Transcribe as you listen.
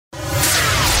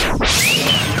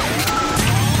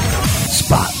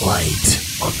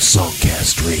Spotlight on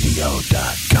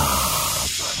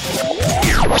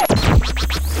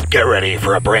songcastradio.com. Get ready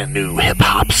for a brand new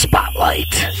hip-hop spotlight.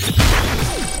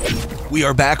 We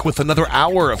are back with another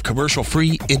hour of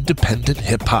commercial-free, independent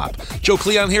hip-hop. Joe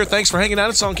Cleon here. Thanks for hanging out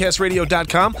at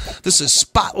songcastradio.com. This is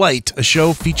Spotlight, a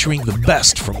show featuring the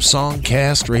best from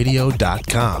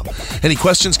songcastradio.com. Any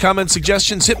questions, comments,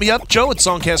 suggestions, hit me up, Joe at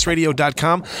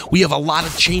songcastradio.com. We have a lot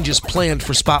of changes planned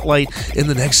for Spotlight in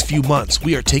the next few months.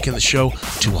 We are taking the show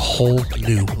to a whole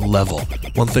new level.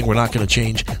 One thing we're not going to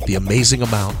change, the amazing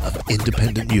amount of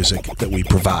independent music that we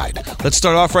provide. Let's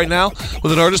start off right now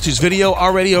with an artist whose video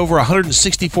already over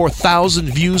 164,000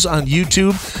 views on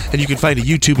YouTube, and you can find a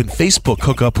YouTube and Facebook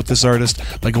hookup with this artist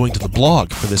by going to the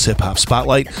blog for this hip-hop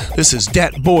spotlight. This is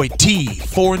Dat Boy T,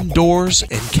 Foreign Doors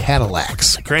and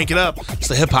Cadillacs. Crank it up. It's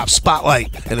the hip-hop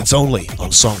spotlight, and it's only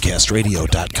on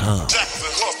songcastradio.com.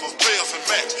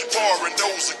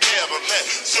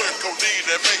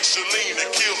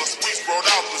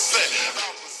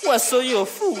 What, so you a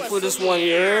fool for this one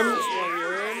year?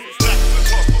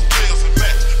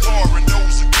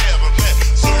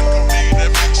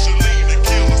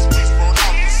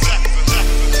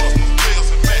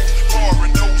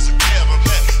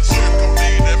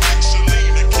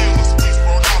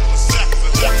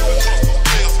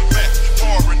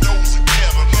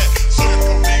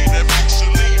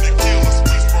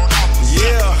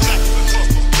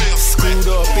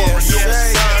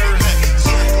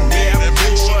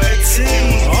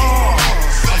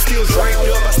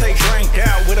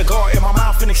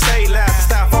 Stay loud.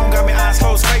 Styrofoam got me eyes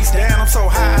closed, face down. I'm so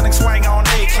high, I done swang on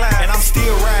a cloud. And I'm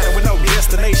still riding with no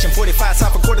destination. 45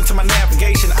 top according to my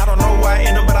navigation. I don't know where I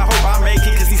end up, but I hope I make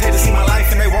it. Cause these haters see my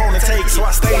life and they wanna take. So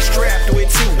I stay strapped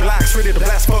with 2 blocks, ready to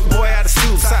blast fuck boy out of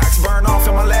suit socks. Burn off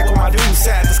in my leg with my dude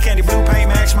side. This candy blue paint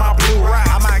match my blue rock.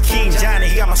 I'm my King Johnny,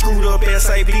 he got my screwed up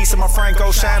SAP. So my Franco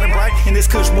shining bright. And this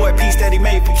Kush boy piece that he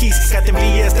made for keys. Got them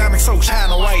VS diamonds so shine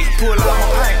white. Pull out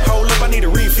my pipe, hold up, I need a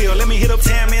refill. Let me hit up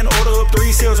Tam and order up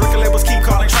 3 seals. Record labels keep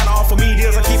calling, trying to offer me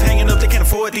deals. I keep hanging up, they can't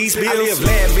afford these bills. I live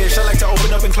lavish, I like to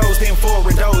open up and close them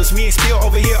foreign doors. Me and Spill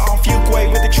over here on Fuquay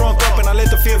with the trunk up, and I let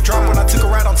the 5th drop when I took a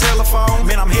ride on telephone.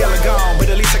 Man, I'm hella gone, but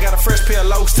at least I got a fresh pair of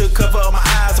locs to cover up my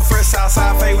eyes. A fresh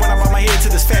Southside fade when I'm on my head to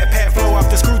this fat pat flow off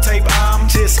the screw tape. I'm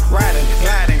just riding,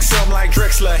 gliding, something like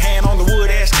Drexler. Hand on the wood,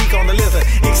 ass cheek on the leather.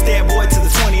 X that boy to the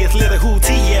 20th letter. Who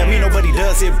T? Yeah, me nobody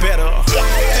does it better.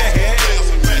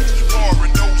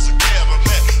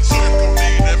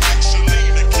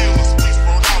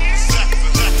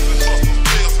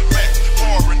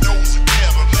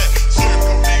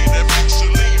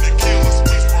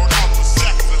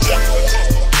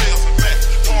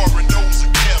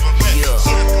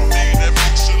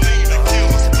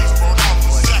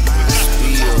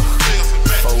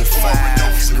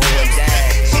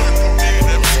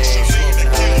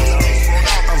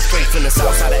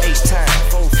 Southside of H-Town,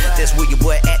 that's where your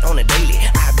boy at on a daily.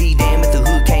 I be damn if the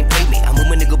hood can't pay me. I'm with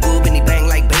my nigga boob and he bang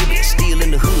like baby. Still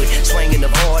in the hood, swinging the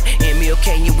hard. In Mill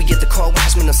Canyon, we get the car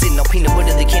wash when I'm sitting on peanut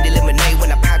butter, the candy lemonade. When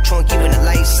I pop trunk, you in the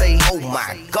light say, oh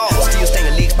my God. Still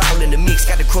staying leaks, ball in the mix.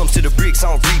 Got the crumbs to the bricks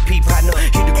on repeat, partner.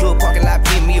 Hit the club parking lot,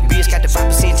 pin me a bitch. Got the 5%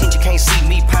 tinge, you can't see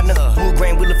me, partner. Wood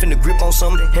grain, wheeler finna grip on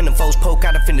something. And them folks poke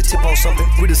out, I finna tip on something.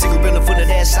 With a cigarette full of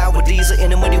that sour diesel.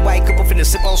 And a muddy white cup, I finna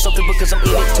sip on something because I'm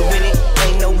in it to win it.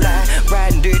 Ain't no lie,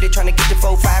 riding dirty, trying to get the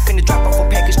 4-5, finna drop off a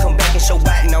package, come back and show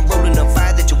white. And I'm rolling up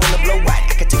fire that you wanna blow white.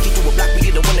 I can take you to a block where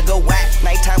you don't wanna go white.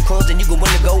 Nighttime comes and you gon'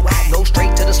 wanna go white. Go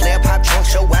straight to the slab, pop trunk,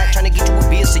 show white. Trying to get you a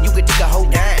beer so you can take a whole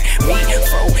dime. Me,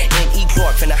 Fo, and E.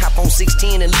 Clark, finna hop on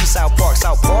 16 and leave South Park.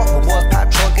 South Park, but was pop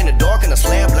trunk in the dark and a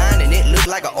slab line, and it looked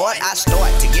like an art. I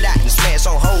start to get out and smash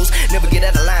on hoes. Never get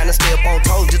out of line, I stay up on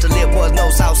toes. Just to let boys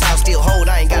know Southside still hold.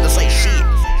 I ain't gotta say shit.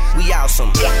 We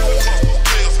awesome.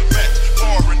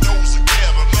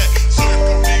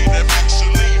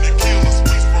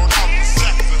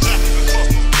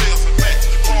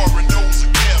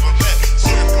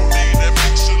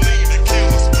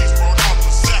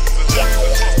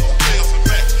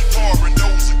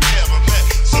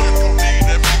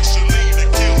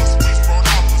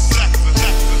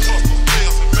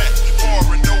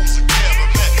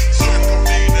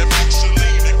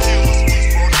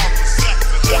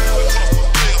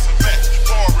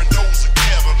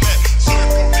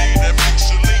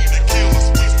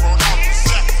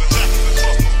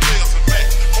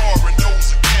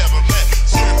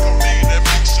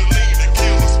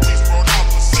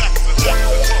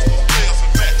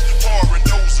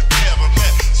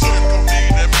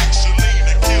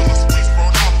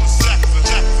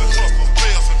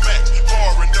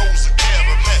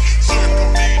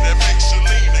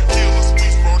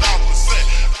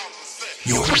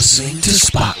 listening to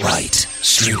Spotlight,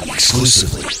 streaming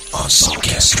exclusively on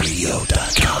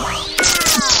songcastradio.com.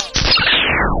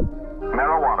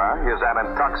 Marijuana is an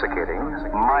intoxicating,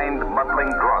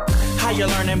 mind-muddling drug. How you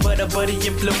learning but a buddy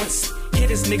influence? Hear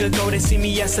this nigga go, they see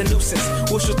me as a nuisance.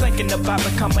 What you thinking about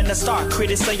becoming a star?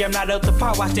 Critics say I'm not up to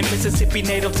par, watching Mississippi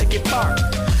native take it far.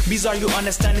 Bizarre, you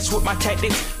understand this with my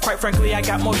tactics. Quite frankly, I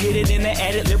got more hit than the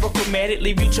added. Lyrical matic,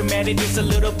 leave you traumatic. Just a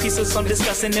little piece of some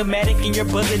disgusting pneumatic in your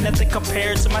buzzing, nothing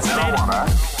compared to my static.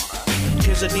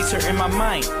 Here's a detour in my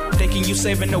mind, thinking you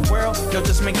saving the world, no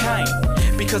just mankind.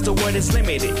 Because the world is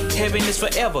limited, heaven is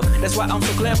forever. That's why I'm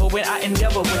so clever when I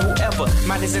endeavor with whoever.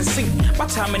 Mine is in sync, my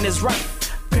timing is right.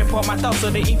 Pinpoint my thoughts so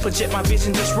they ain't project my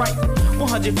vision just right.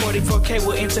 144K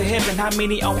will enter heaven, how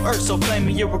many on earth? So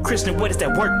claiming you're a Christian, what is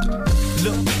that worth?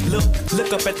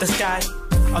 Look up at the sky.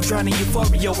 I'm drowning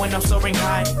euphoria when I'm soaring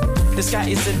high. The sky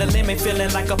isn't the limit,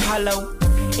 feeling like Apollo.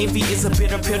 Envy is a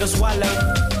bitter pill to swallow.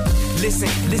 Listen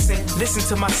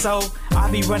to my soul. I'll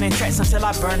be running tracks until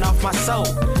I burn off my soul.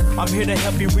 I'm here to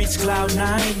help you reach cloud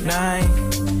 9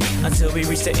 until we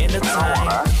reach the end of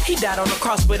time. He died on the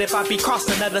cross, but if I be crossed,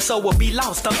 another soul will be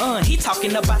lost. He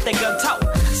talking about that gun talk.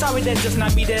 Sorry, that's just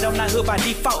not me, that I'm not hood by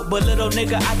default. But little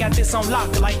nigga, I got this on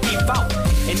lock like default.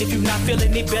 And if you not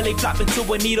feeling it, belly flop into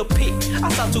a needle pit. I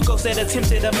saw two ghosts that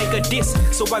attempted to make a diss.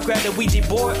 So I grabbed a Ouija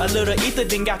board, a little ether,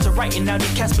 then got to writing. Now the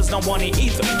Caspers don't want it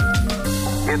either.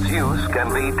 Its use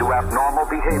can lead to abnormal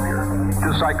behavior,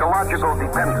 to psychological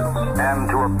dependence, and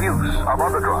to abuse of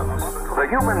other drugs. The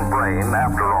human brain,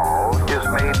 after all, is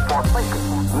made for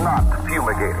thinking, not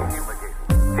fumigating.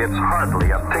 It's hardly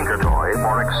a tinker toy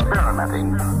for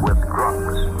experimenting with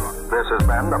drugs. This has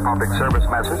been a public service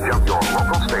message of your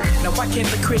local station. Now why can't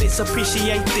the critics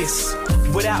appreciate this?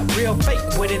 Without real fake,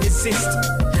 wouldn't exist.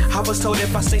 I was told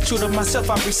if I stay true to myself,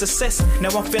 I'll reach success. Now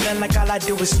I'm feeling like all I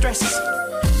do is stress.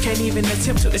 Can't even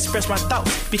attempt to express my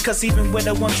thoughts, because even with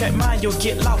a one-track mind, you'll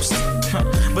get lost.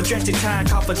 But drastic time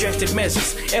call for drastic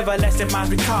measures. Everlasting minds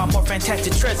recall more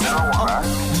fantastic treasures.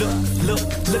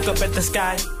 Look up at the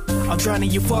sky. I'm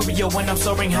drowning euphoria when I'm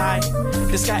soaring high.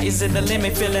 The sky isn't the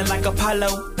limit, feeling like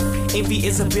Apollo. Envy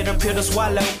is a bitter pill to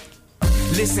swallow.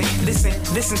 Listen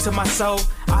to my soul.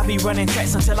 I'll be running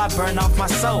tracks until I burn off my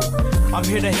soul. I'm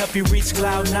here to help you reach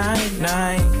cloud 9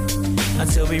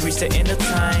 until we reach the end of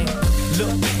time.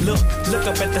 Look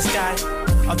up at the sky.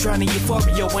 I'm drowning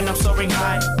euphoria when I'm soaring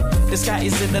high. The sky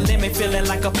isn't the limit, feeling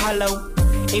like Apollo.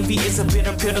 Envy is a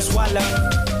bitter pill to swallow.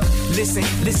 Listen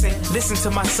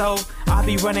to my soul. I'll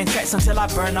be running tracks until I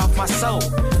burn off my soul.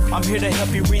 I'm here to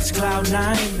help you reach cloud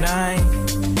 9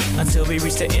 until we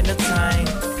reach the end of time.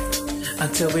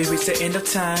 Until we reach the end of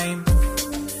time.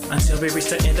 Until we reach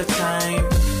the end of time.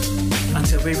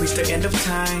 Until we reach the end of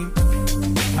time.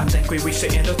 I think we reach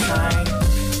the end of time.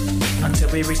 Until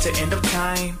we reach the end of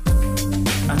time.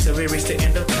 Until we reach the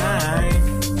end of time.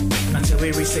 Until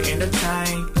we reach the end of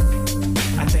time.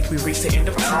 I think we reached the end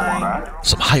of time.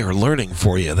 Some higher learning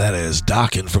for you. That is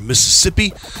Daken from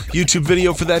Mississippi. YouTube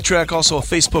video for that track. Also a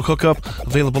Facebook hookup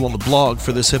available on the blog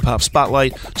for this hip-hop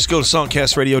spotlight. Just go to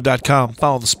songcastradio.com.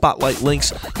 Follow the spotlight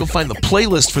links. You'll find the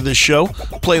playlist for this show.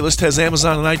 Playlist has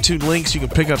Amazon and iTunes links. You can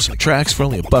pick up some tracks for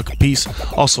only $1 a piece.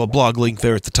 Also a blog link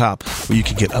there at the top where you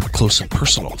can get up close and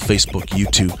personal. Facebook,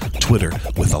 YouTube, Twitter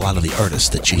with a lot of the artists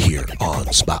that you hear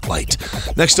on Spotlight.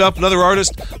 Next up, another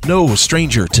artist, no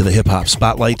stranger to the hip-hop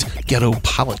spotlight. Ghetto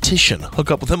Politician.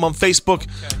 Hook up with him on Facebook,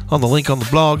 on the link on the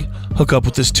blog. Hook up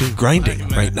with this tune Grinding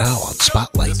right now on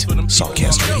Spotlight,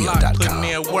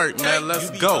 songcastradio.com. Let's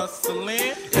go. It's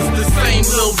the same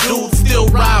little dude, still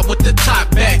ride with the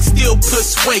top back, still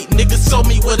push weight. Niggas told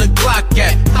me where the Glock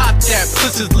at. Pop that,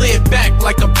 push his lid back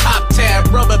like a pop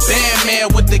tab. Rubber band man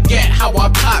with the gat, how I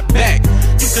pop back.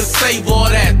 You can save all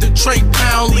that. The Trey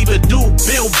Pound leave a dude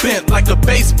bill bent like a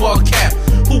baseball cap.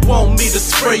 Who want me to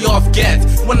spray off gas?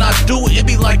 When I do, it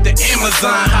be like the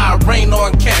Amazon, how I rain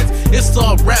on cats. It's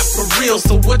all rap for real,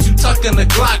 so what you tucking the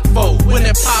Glock for? When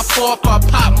it pop off, I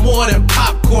pop more than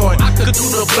popcorn. I could do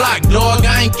the block, dog,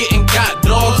 I ain't getting got,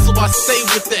 dog. So I stay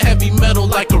with the heavy metal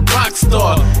like a rock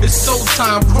star. It's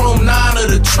showtime, Chrome 9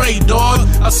 of the Trey, dog.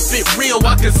 I spit real,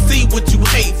 I can see what you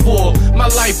hate for. My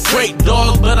life great,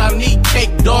 dog, but I need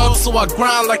cake, dog. So I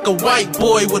grind like a white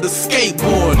boy with a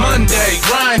skateboard. Monday,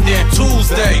 grinding.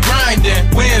 Tuesday, grinding.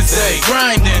 Wednesday,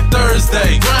 grinding.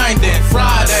 Thursday, grinding.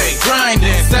 Friday,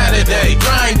 grinding. Saturday,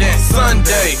 grinding.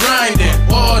 Sunday, grinding.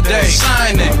 All day,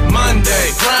 shining.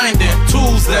 Monday, grinding.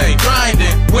 Tuesday,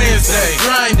 grinding. Wednesday,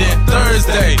 grinding.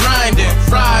 Thursday, grinding.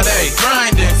 Friday,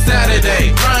 grinding.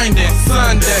 Saturday, grinding.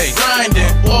 Sunday,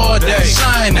 grinding. All day,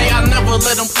 shining. Hey, I never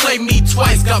let them play me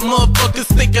twice. Got motherfuckers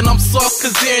thinking I'm soft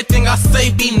cause everything I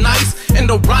say be nice and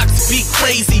the rocks be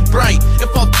crazy bright.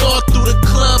 If I fall through the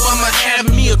club, I'ma have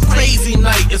me a crazy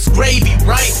night. It's gravy,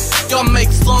 right? Y'all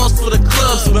make songs for the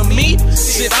clubs, but me?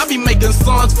 Shit, I be making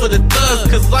songs for the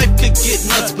thugs, cause life could get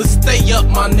nuts, but stay up,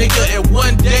 my nigga. And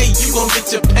one day you gon'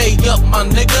 get your pay up, my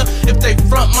nigga. If they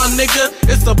front, my nigga,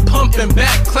 it's a pumping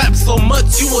back. Clap so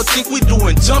much you will think we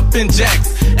doing jumping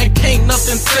jacks. And can't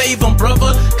nothing save them,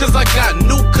 brother, cause I got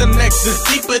new connections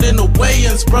deeper than the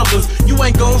Wayans brothers. You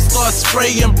ain't gon' start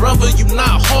spraying, brother. You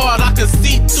not hard, I can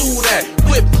see through that.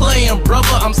 Quit playing,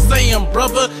 brother, I'm saying,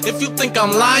 brother. If you think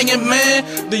I'm lying,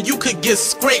 man, then you could get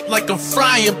scraped like a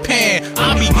frying pan.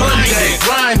 I be Monday,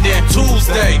 grinding,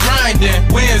 Tuesday, grinding,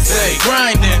 Wednesday,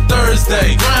 grinding,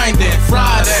 Thursday, grinding,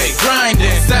 Friday,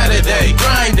 grinding, Saturday,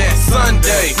 grinding,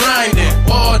 Sunday, grinding,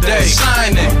 all day,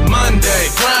 shining, Monday,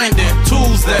 grinding,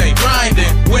 Tuesday, grinding,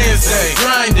 Wednesday,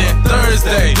 grinding,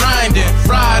 Thursday, grinding,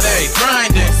 Friday,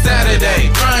 grinding,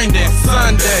 Saturday, grinding,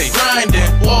 Sunday, grinding,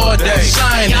 all day,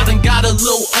 shining. I done got a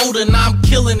little older, now I'm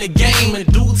killing the game, and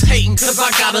dudes hating cause I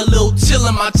got a little chill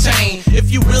in my chain.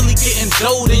 If you really getting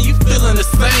dough, then you feeling the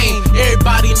same.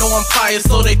 Everybody know I'm fire,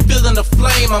 so they feeling the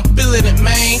flame. I'm feeling it,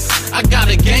 man. I got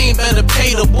a game, better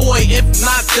pay the boy. If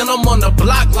not, then I'm on the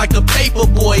block like a paper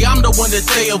boy. I'm the one that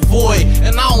they avoid,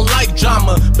 and I don't like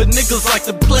drama, but niggas like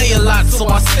to play a lot, so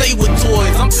I stay with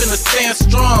toys. I'm finna stand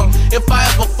strong. If I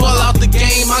ever fall out the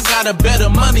game, I got a better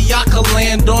money I can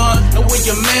land on. And when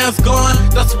your man's gone,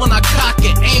 that's when I cock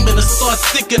it, aim it, and start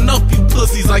sticking up you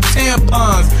pussies like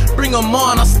tampons. Bring them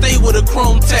on, I stay with a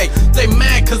chrome tech. They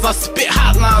mad cause I spit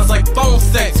hotlines like phone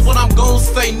sex. What I'm gon'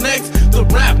 say next, the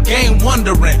rap game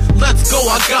wondering. Let's go,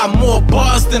 I got more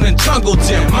bars than a jungle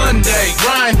gym. Monday,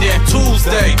 grinding,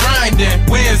 Tuesday, grinding,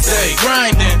 Wednesday,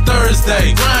 grinding,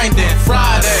 Thursday, grinding,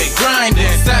 Friday,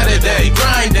 grinding, Saturday,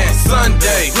 grinding,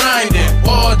 Sunday, grinding,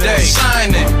 all day,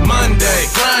 shining, Monday,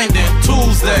 grinding,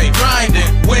 Tuesday, grinding,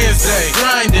 Wednesday,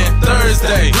 grinding,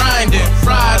 Thursday, grinding,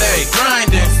 Friday,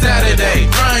 grinding, Saturday,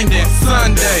 grinding,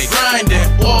 Sunday, grinding,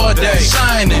 all day,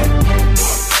 shining.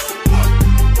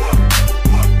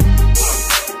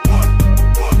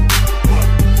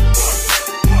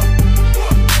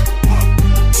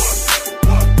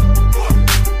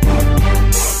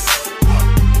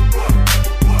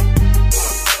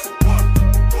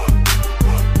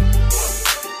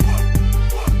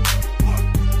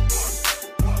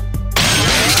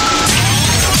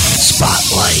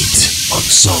 Spotlight on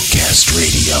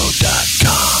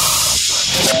songcastradio.com.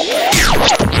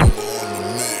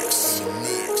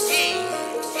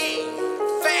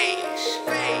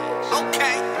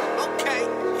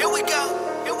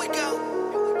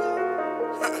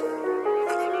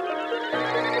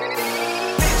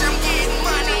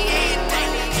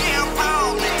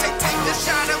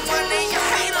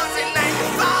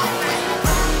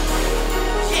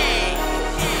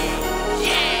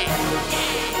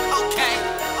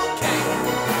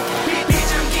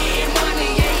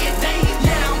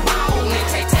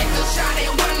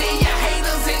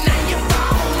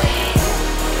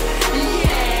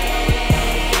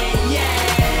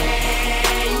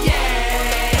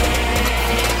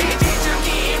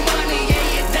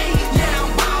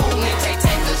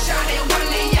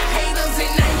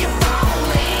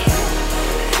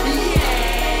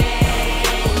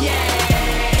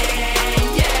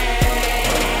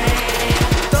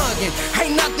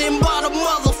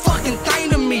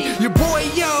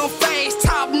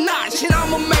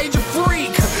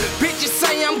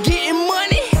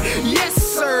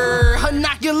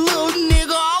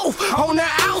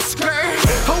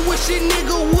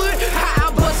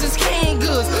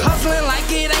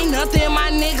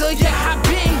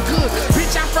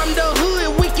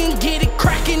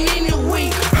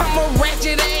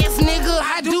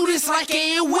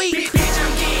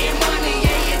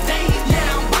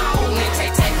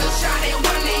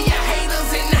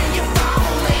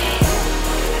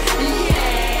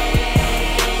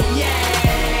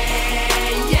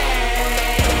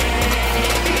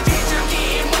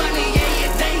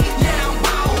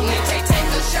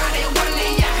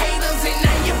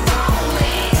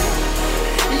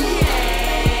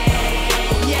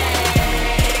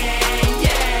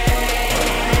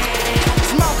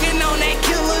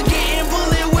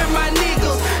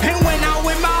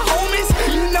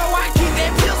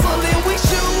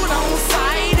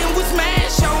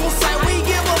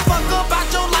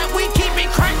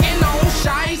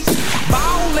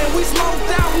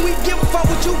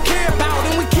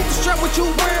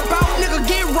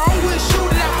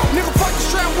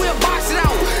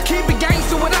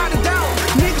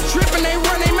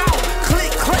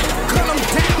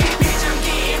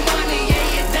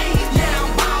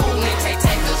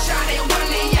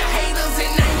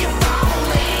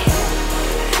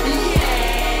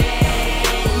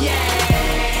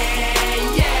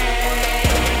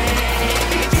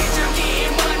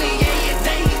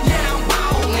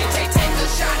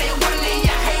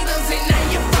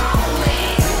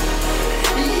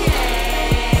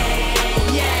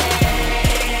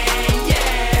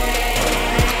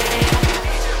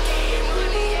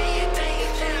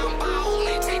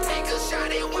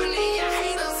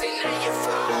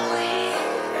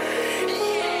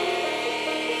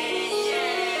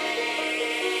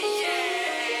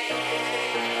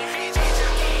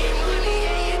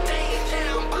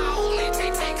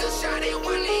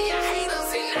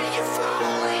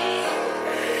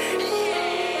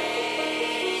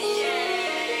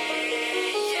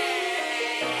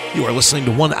 You are listening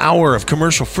to 1 hour of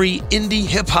commercial-free indie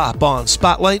hip-hop on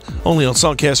Spotlight, only on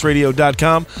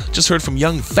songcastradio.com. Just heard from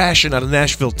Youngfashion out of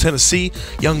Nashville, Tennessee.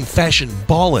 Youngfashion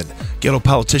Ballin'. Ghetto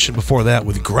Politician before that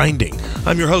with Grinding.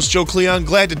 I'm your host, Joe Cleon.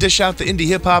 Glad to dish out the indie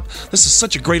hip-hop. This is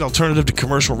such a great alternative to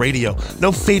commercial radio.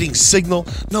 No fading signal,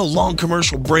 no long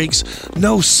commercial breaks,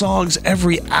 no songs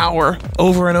every hour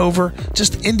over and over.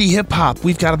 Just indie hip-hop.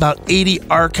 We've got about 80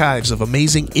 archives of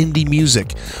amazing indie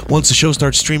music. Once the show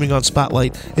starts streaming on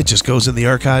Spotlight, it just goes in the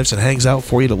archives and hangs out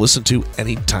for you to listen to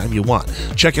anytime you want.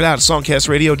 Check it out at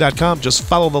songcastradio.com. Just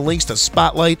follow the links to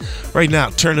Spotlight. Right now,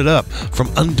 turn it up. From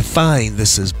Undefined,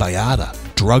 this is Byata,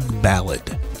 Drug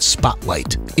Ballad.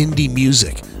 Spotlight, indie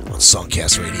music on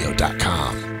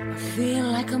songcastradio.com. I feel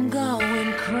like I'm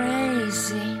going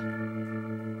crazy.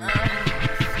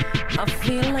 I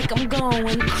feel like I'm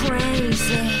going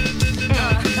crazy.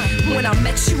 When I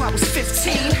met you, I was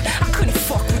 15. I couldn't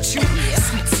fuck with you.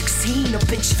 Sweet 16, a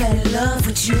bitch fell in love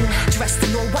with you. Dressed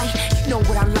in all white, you know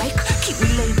what I like. Keep me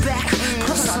laid back,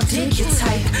 plus I dig your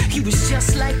type. You was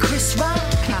just like Chris Rock.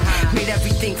 Made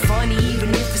everything funny, even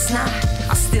if it's not.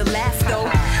 I still laugh though.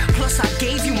 Plus I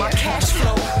gave you my cash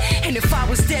flow. And if I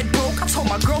was dead broke, I told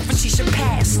my girlfriend she should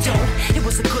pass though. It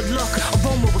was a good look,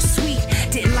 aroma was sweet.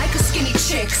 Didn't like a skinny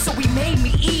chick, so he made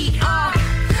me eat.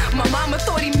 My mama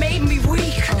thought he made me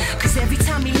weak. Cause every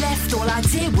time he left, all I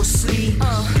did was sleep.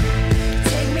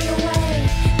 Take me away,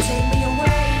 take me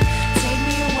away, take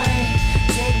me away,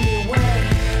 take me away,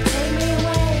 take me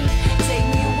away, take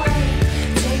me away,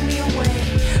 take me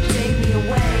away, take me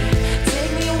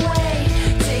away,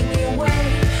 take me away,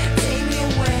 take me away, take me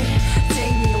away,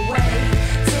 take me away,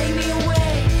 take me away,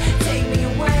 take me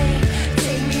away,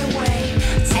 take me away.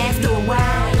 After a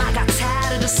while, I got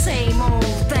tired of the same old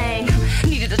thing.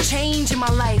 Needed a change in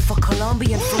my life, a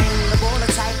Colombian flame. The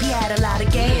baller type, he had a lot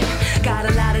of game, got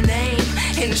a lot of name.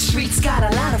 In the streets, got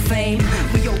a lot of fame.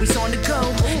 We always on the go.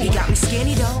 He got me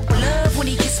skinny though. Love when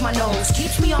he kissed my nose,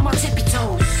 keeps me on my tippy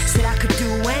toes. Said I could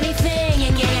do anything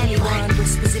and yeah, anyone.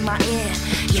 Whispers in my ear,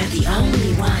 you're the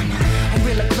only one. I'm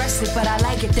real aggressive, but I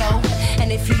like it though.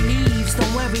 And if he leaves,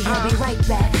 don't worry, he'll be right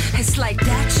back. It's like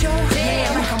that, yo.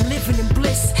 Yeah, like I'm living in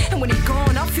bliss. And when he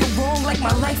gone, I feel wrong, like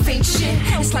my life ain't shit.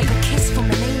 It's like a kiss from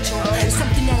an angel,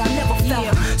 something that I never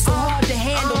felt. So hard to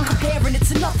handle, comparing it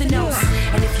to nothing else.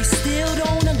 And if you still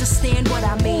don't understand what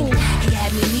I mean, he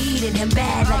had me needing him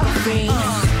bad like a fiend.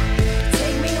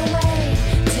 Take me away,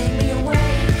 take me away,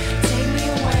 take me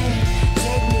away,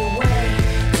 take me away,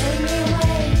 take me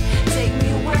away, take me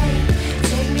away,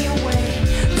 take me away,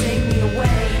 take me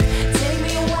away, take me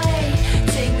away,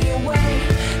 take me away,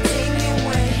 take me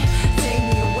away, take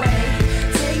me away,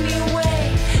 take me away,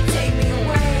 take me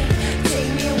away,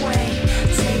 take me away,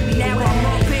 take me away. Now I'm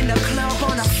up in the club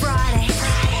on a Friday.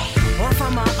 Off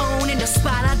on my own in the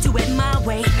spot, I do it my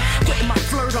way. Getting my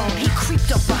flirt on, he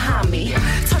creeped up behind me.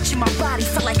 Touching my body,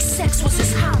 felt like sex was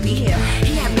his hobby.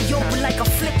 He had me open like a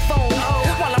flip phone.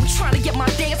 While I'm trying to get my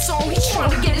dance on, he's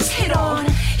trying to get his hit on.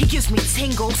 He gives me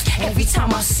tingles every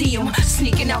time I see him.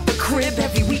 Sneaking out the crib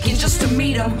every weekend just to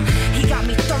meet him. He got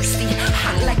me thirsty,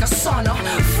 hot like a sauna.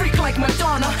 Freak like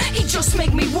Madonna, he just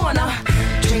make me wanna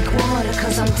drink water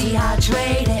cause I'm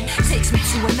dehydrated. Takes me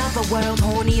to another world,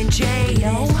 horny and jaded.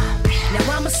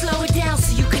 Now I'ma slow it down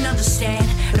so you can understand.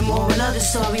 The moral of the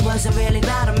story wasn't really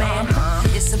about a man.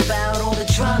 It's about all the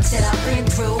drugs that I've been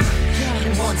through.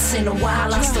 And once in a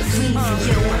while I still feel for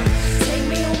you. Take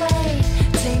me away,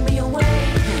 take me away,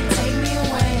 take me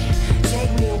away,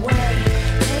 take me away,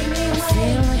 take me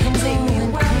away, take me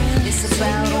away. It's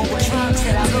about all the drugs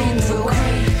that I've been through.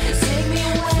 Take me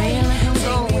away,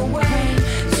 take me away,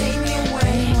 take me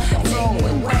away, take me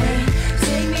away,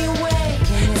 take me away,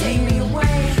 take me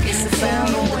away. It's about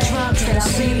all the drugs that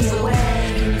I've been through.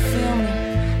 Can you feel me?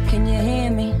 Can you hear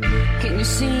me? Can you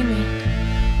see me?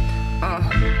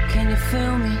 Can you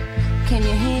feel me? Can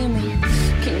you hear me?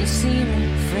 Can you see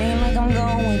me? Feel like I'm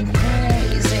going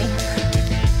crazy.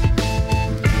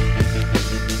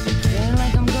 Feel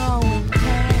like I'm going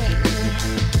crazy.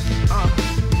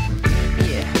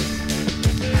 Yeah.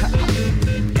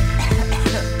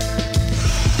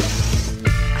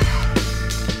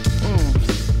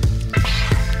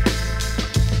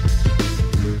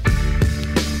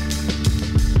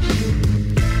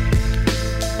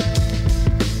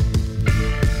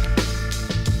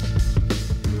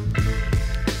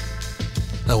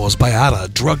 That was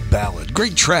Byata, Drug Ballad.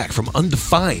 Great track from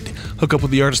Undefined. Hook up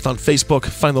with the artist on Facebook.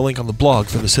 Find the link on the blog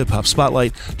for this hip-hop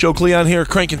spotlight. Joe Cleon here,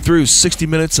 cranking through 60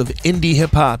 minutes of indie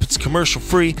hip-hop. It's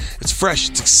commercial-free, it's fresh,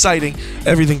 it's exciting.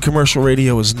 Everything commercial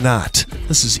radio is not.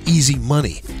 This is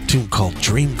EZMoney, a tune called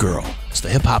Dream Girl. It's the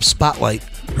hip-hop spotlight,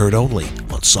 heard only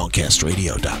on at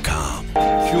songcastradio.com.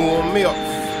 Pure milk,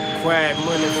 quiet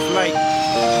money flight.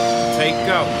 Take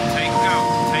out.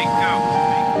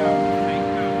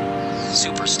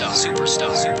 Superstar.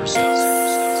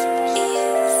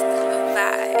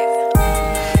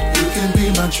 You can be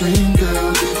my dream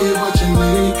girl, give you what you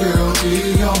need, girl. Be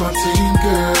on my team,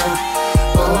 girl.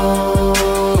 Oh,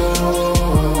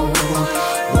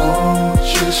 won't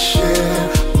you share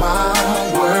my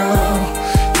world?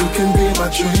 You can be my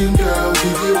dream girl,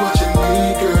 give you what you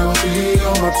need, girl. Be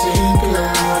on my team,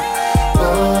 girl.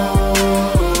 Oh,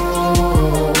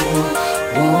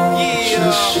 won't you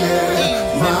share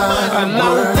my A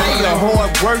long world? day of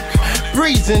hard work,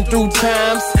 breezing through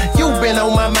times. You been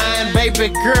on my mind, baby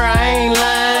girl, I ain't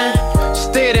lying.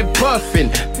 Steady buffing,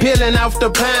 peeling off the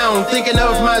pound, thinking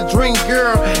of my dream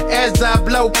girl as I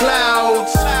blow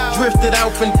clouds. Drifted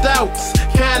off in thoughts,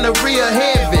 kinda real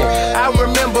heavy. I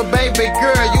remember baby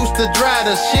girl used to drive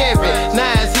the Chevy.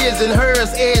 Now it's his and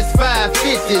hers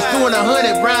S550s, doing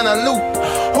 100 round a loop.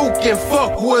 Who can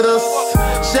fuck with us?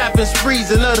 Shopping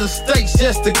sprees in other states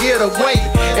just to get away.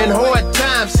 In hard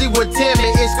times, she would tell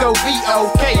me it's gon' be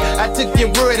okay. I took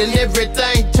your word and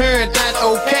everything turned out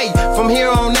okay. From here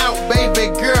on out, baby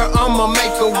girl, I'ma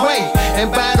make a way.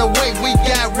 And by the way, we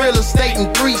got real estate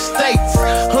in 3 states.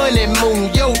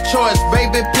 Honeymoon, your choice,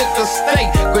 baby, pick a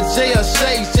state. But jail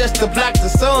shades just to block the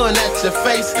sun at your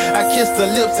face. I kissed her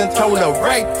lips and told her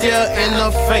right there in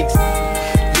her face.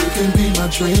 You can be my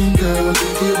dream girl,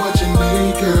 give you what you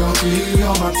need, girl. Be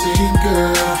on my team,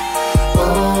 girl.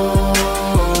 Oh,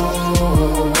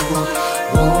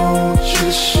 won't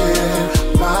you share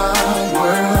my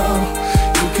world?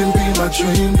 You can be my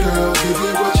dream girl, give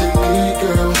you what you need,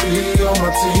 girl. Be on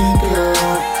my team,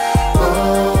 girl.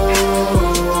 Oh,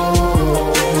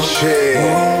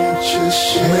 won't you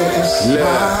share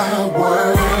my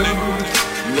world?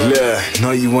 Yeah,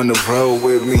 know you on the road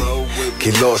with me.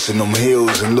 Get lost in them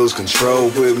hills and lose control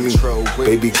with me.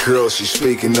 Baby girl, she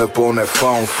speaking up on that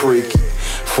phone freaky.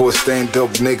 For a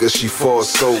stand-up nigga, she falls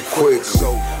so quick.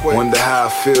 Wonder how I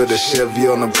feel the Chevy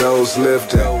on the goes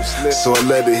lifting. So I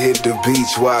let it hit the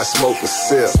beach while I smoke a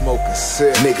sip.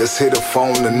 Niggas hit the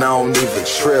phone and I don't even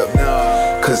trip.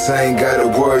 Cause I ain't gotta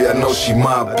worry, I know she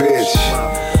my bitch.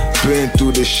 Been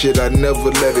through this shit, I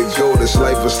never let it go. This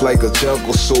life is like a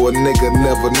jungle, so a nigga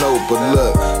never know. But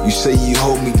look, you say you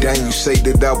hold me down, you say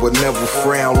that I would never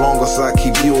frown. Long as I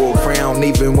keep you around,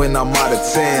 even when I'm out of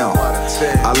town.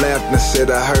 I laughed and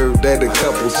said I heard that a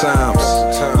couple times.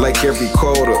 Like every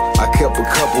quarter, I kept a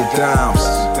couple dimes.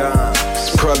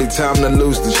 It's probably time to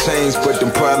lose the change, but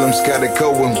them problems gotta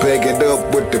go and bag it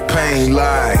up with the pain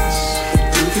lies.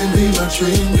 You can be my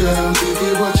dream girl, give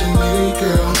you what you need,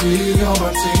 girl. Be on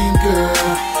my team, girl.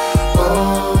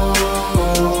 Oh,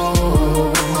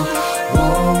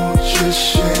 won't you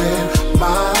share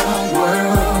my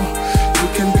world? You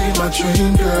can be my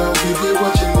dream girl, give you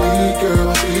what you need,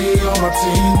 girl. Be on my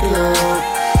team, girl.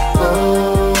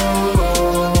 Oh,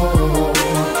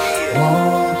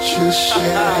 won't you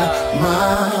share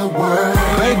my world?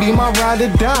 Baby, my ride or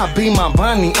die, be my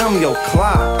Bonnie, I'm your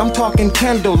Clyde. I'm talking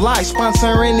candlelight,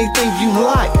 sponsor anything you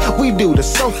like. We do the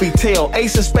Sophie tail,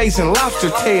 Ace of Spades and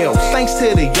lobster tails. Thanks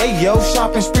to the yayo,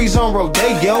 shopping sprees on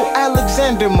Rodeo.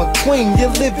 Alexander McQueen,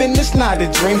 you're living, it's not a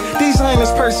dream.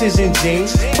 Designers, purses and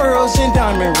jeans, pearls and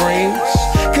diamond rings.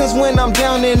 Cause when I'm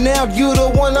down and out, you the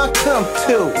one I come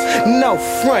to. No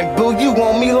front, boo, you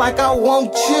want me like I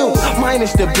want you.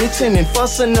 Minus the bitching and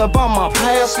fussing about my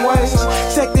past ways.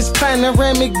 Check this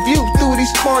panoramic view through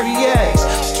these Cartiers.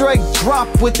 Straight drop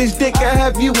with this dick, I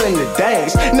have you in the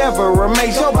days. Never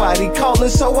amaze, your body calling,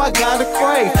 so I gotta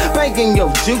crave. Banging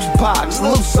your juice box,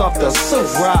 loose off the suit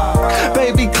rock.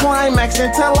 Baby, climax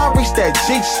until I reach that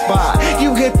G-spot.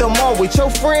 You hit the mall with your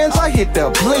friends, I hit the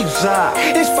bleach eye.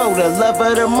 It's for the love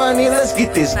of the money, let's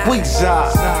get this week's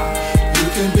eye. You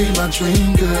can be my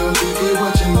dream girl, give you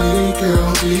what you need,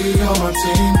 girl. Be on my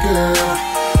team, girl.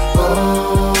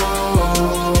 Oh,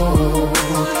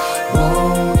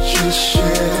 won't you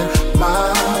share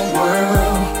my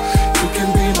world? You can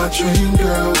be my dream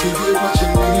girl, give you what you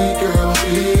need, girl.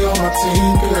 Be on my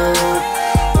team, girl.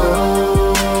 Oh,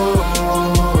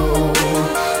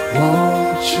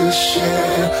 won't you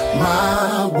share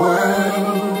my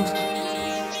world?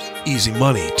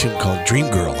 EZMoney, tune called Dream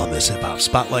Girl on this Hip Hop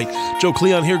Spotlight. Joe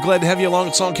Cleon here, glad to have you along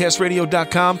at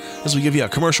songcastradio.com as we give you a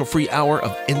commercial-free hour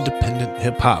of independent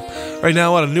hip-hop. Right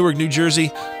now out of Newark, New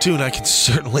Jersey, tune I can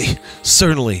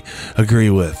certainly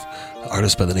agree with.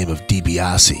 Artist by the name of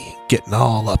Dibiasi, getting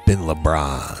all up in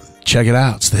LeBron. Check it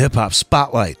out, it's the Hip Hop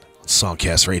Spotlight on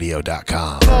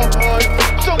songcastradio.com.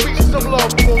 Show me some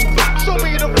love, boo. Show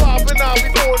me the vibe and I'll be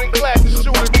more than glad to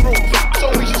shoot it through.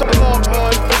 Show me some love,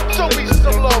 hun. Show me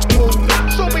some love, boo.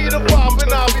 Show me the vibe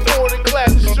and I'll be more than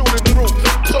glad to shoot it through.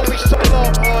 Show me some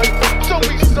love, hun. Show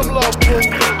me some love, boo.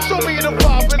 Show me the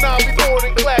vibe and I'll be more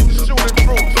than glad to shoot it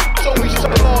through. Show me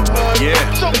some love, hun.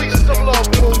 Show me some love,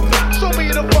 boo. Show me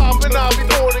the vibe and I'll be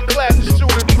more than glad to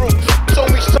shoot it through. Show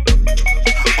me some.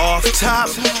 Off top,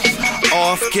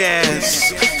 off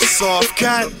gas, soft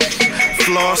cut,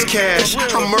 floss cash.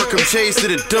 I murk 'em J's to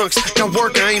the dunks. Got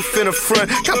work, I ain't finna front.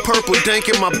 Got purple dank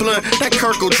in my blunt. That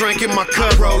Kirkle drink in my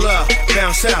cup. Roll up,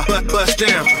 bounce out, bust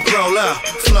down. Roll up,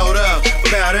 float up,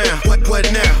 bow down. What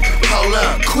now? Hold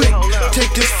up, quick.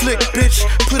 Take this flick, bitch.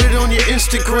 Put it on your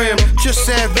Instagram. Just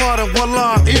add water,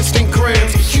 voila, instant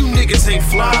grams. You niggas ain't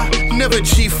fly. Never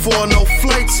G4, no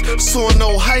flights. Soar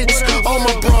no heights. All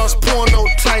my bras porno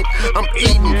tight. I'm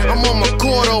eating, I'm on my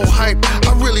Gordo hype.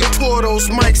 I really tore those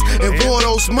mics and wore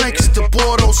those mics to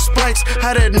bore those spikes.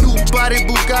 How that new body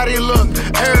Bugatti look,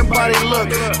 everybody look.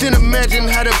 Then imagine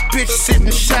how the bitch sitting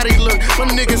shotty look. My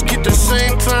niggas get the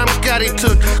same time Gotti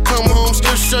took. Come home,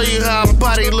 still show you how I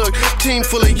body look. Team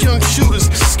full of young shooters,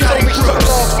 Scotty Brooks.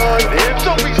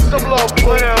 Show me some love,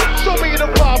 boo. Show me the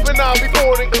vibe and I'll be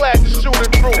more than glad to shoot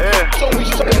it through. Show me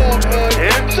some love, hun.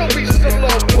 Show me some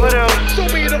love, boo. Show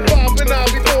me the vibe and I'll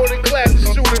be more than glad to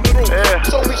shoot it through.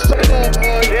 Show me some love,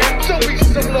 hun. Show me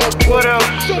some love, boo.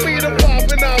 Show me the vibe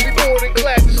and I'll be more than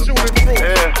glad to shoot it through.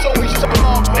 Show me some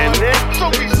love, hun. Show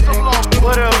me some love,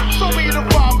 boo. Show me the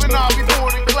vibe and I'll be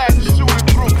more than glad to shoot it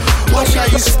through. Watch how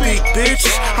you speak, bitch.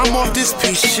 I'm off this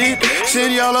piece shit.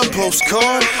 Send y'all a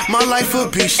postcard. My life a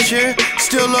beach chair.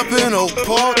 Still up in Oak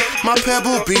Park. My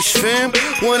Pebble Beach fam.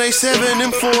 187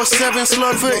 and 47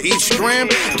 slug for each gram.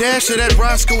 Dash to that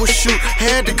Roscoe a shoot.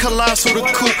 Had the Colossal the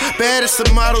coupe. Baddest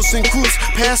of models and groups.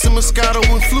 Passing Moscato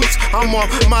and flutes. I'm off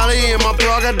Molly and my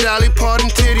bra got Dolly Parton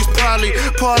titties probably.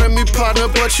 Pardon me, partner,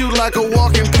 but you like a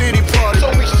walking pity party.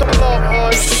 Show me some love,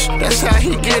 hun. That's how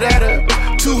he get at her.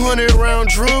 200 round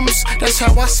drums, that's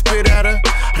how I spit at her.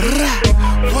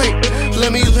 Wait,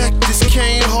 let me let this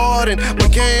cane harden. My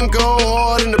game go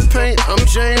hard in the paint, I'm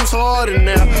James Harden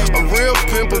now. A real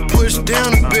pimp will push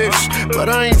down a bitch, but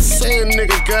I ain't saying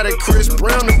nigga got it Chris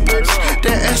Brown a bitch.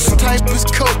 That S-type is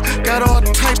coke, got all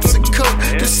types of coke.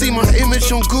 To see my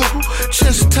image on Google,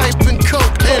 just type in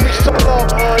coke. Show me some love,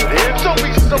 hun. Show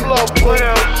me some love, boo.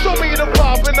 Show me the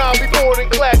vibe and I'll be more than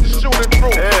glad to shoot it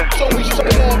through. Show me some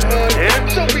love, hun.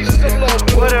 Show me some love,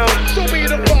 boo. Show me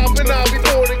the vibe and I'll be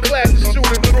more than glad to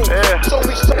shoot it through. Show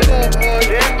me some love, hun.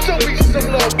 Show me some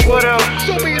love, boo.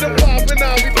 Show me the vibe and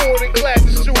I'll be more than glad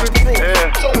to shoot it through.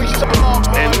 Show me some love,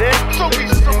 hun. Show me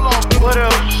some love, boo.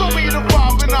 Show me the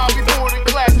vibe and I'll be more than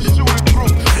glad to shoot it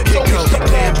through. Show me some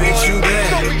yeah, bitch, you bad.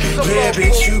 Yeah,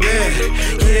 bitch, you bad.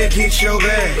 Yeah, get your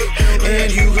bag.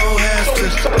 And you gon' have to.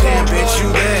 Yeah, bitch, you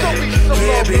bad.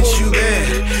 Yeah, bitch, you bad.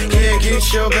 Yeah,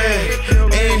 get your bag.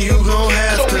 And you gon'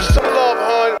 have to. Show me some love,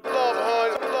 hun.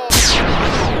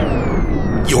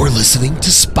 You're listening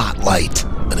to Spotlight,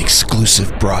 an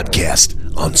exclusive broadcast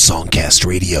on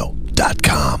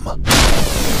songcastradio.com.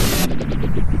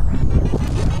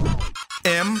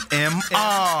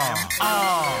 MMR.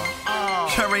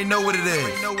 You already know what it is.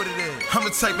 I'm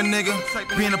the type of nigga,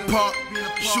 be in the park,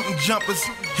 shooting jumpers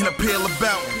in a pail of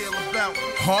bounties.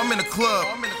 Or I'm in the club,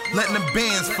 letting the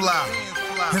bands fly.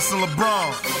 And some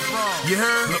LeBron. You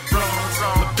heard? LeBron's,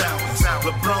 LeBounce,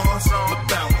 LeBron's,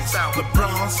 LeBounce,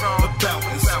 LeBron's,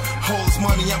 LeBounce. Holds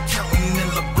money I'm counting in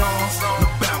LeBron's,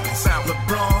 LeBounce,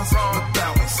 LeBron's,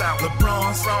 LeBounce,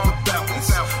 LeBron's,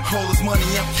 LeBounce. Holds money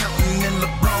I'm counting in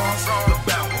LeBron's,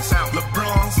 LeBounce,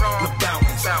 LeBron's,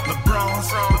 LeBounce,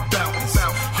 LeBron's, LeBounce.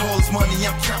 Holds money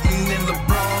I'm counting in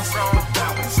LeBron's,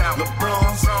 LeBounce,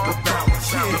 LeBron's,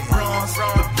 LeBounce, LeBron's,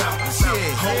 LeBounce.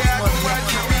 Holds money I'm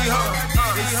counting.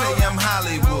 They say I'm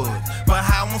Hollywood, but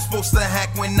how I'm supposed to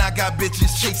hack when I got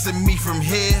bitches chasing me from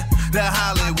here to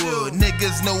Hollywood?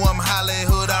 Niggas know I'm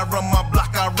Hollywood. I run my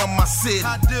block, I run my city.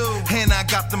 I do. And I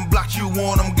got them blocks, you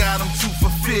want them, got them 2 for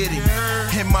 50.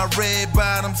 In my red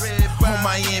bottoms on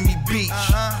Miami Beach.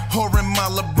 Or in my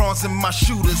LeBrons and my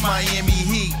shooters, Miami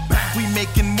Heat. We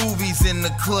making movies in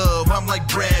the club, I'm like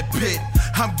Brad Pitt.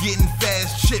 I'm getting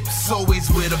fast chips, always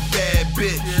with a bad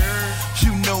bitch.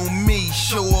 You know me,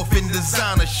 show off in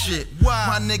designer shit.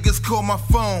 My niggas call my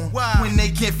phone when they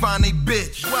can't find a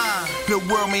bitch. The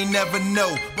world may never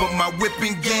know, but my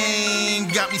whipping game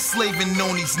got me slaving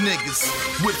on these niggas.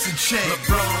 Whips and chains.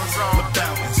 LeBron's,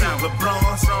 LeBounce,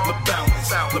 LeBron's,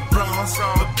 LeBounce, LeBron's,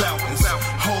 LeBounce.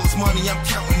 Holds money I'm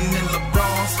counting in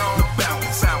LeBron's,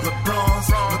 LeBounce, LeBron's,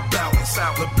 LeBounce,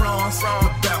 LeBron's,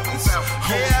 LeBounce.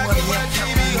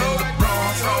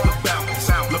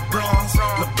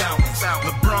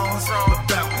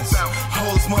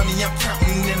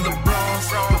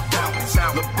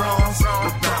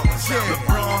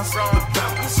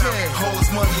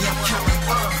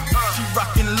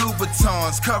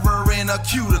 Louboutins covering a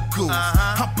cuticle.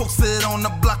 I'm posted on the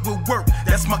block with work,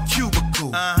 that's my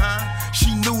cubicle.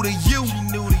 She new to you,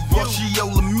 well she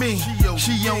older me.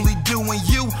 She only doing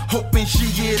you, hoping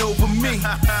she get over me.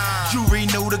 Jewelry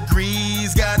no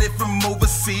degrees, got it from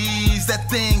overseas. That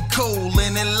thing cold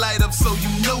and it light up so you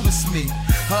notice me.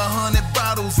 100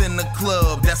 bottles in the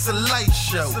club, that's a light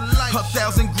show.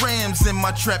 1,000 grams in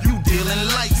my trap, you dealing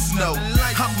light snow.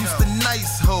 I'm used to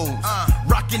nice hoes,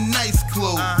 rocking nice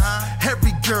clothes.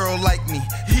 Every girl like me,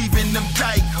 even them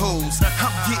dyke hoes.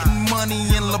 I'm getting money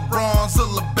in LeBron's or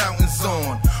LeBountin's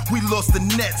on. We lost the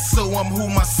net, so I'm who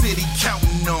my city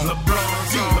counting on.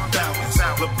 LeBron's, LeBountin's,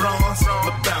 LeBron's,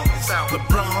 LeBountin's,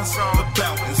 LeBron's,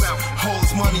 LeBountin's. All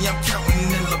this money I'm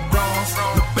counting in LeBron's,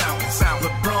 LeBountin's,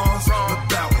 LeBron's,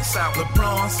 LeBountin's,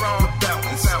 LeBron's,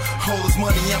 LeBountin's. All this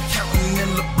money I'm counting in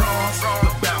LeBron's,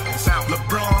 LeBountin's,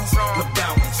 LeBron's,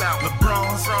 LeBountin's,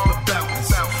 LeBron's,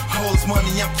 LeBountin's. All this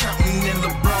money I'm counting in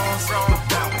LeBron's,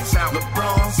 LeBountin's,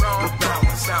 LeBron's,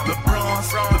 LeBountin's,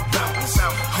 LeBron's, LeBountin's.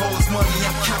 All this money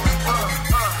I'm counting.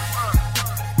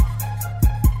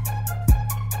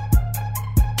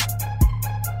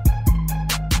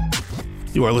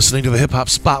 You are listening to the Hip Hop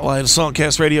Spotlight on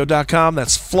songcastradio.com.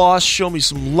 That's Floss, Show Me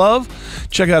Some Love.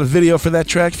 Check out a video for that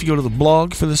track if you go to the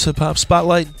blog for this Hip Hop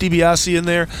Spotlight. Dibiasi in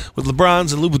there with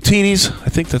LeBrons and Louboutinis. I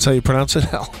think that's how you pronounce it.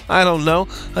 Hell, I don't know.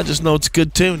 I just know it's a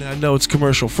good tune. I know it's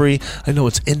commercial free. I know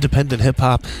it's independent hip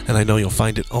hop, and I know you'll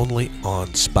find it only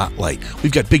on Spotlight.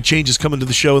 We've got big changes coming to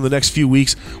the show in the next few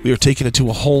weeks. We are taking it to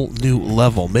a whole new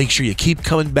level. Make sure you keep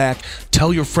coming back.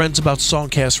 Tell your friends about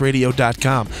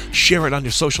songcastradio.com. Share it on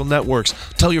your social networks.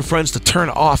 Tell your friends to turn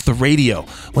off the radio.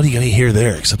 What are you going to hear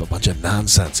there except a bunch of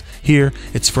nonsense? Here,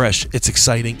 it's fresh, it's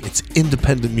exciting, it's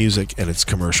independent music, and it's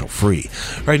commercial free.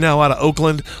 Right now out of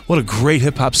Oakland, what a great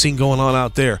hip-hop scene going on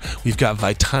out there. We've got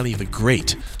Vitani the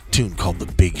Great, a tune called The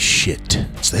Big Shit.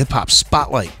 It's the Hip Hop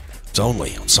Spotlight. It's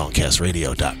only on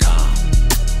songcastradio.com.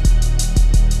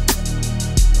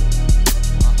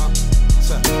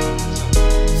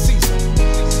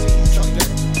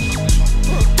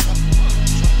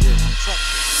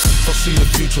 See the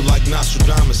future like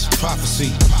Nostradamus,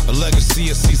 prophecy. A legacy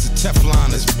of Caesar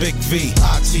Teflon is Big V,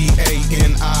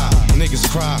 I-T-A-N-I. Niggas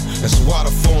cry, that's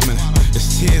water forming.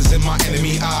 It's tears in my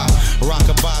enemy eye.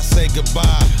 Rockabye, say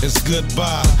goodbye, it's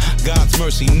goodbye. God's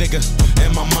mercy, nigga,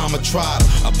 and my mama tried.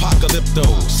 Apocalypto,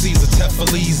 Caesar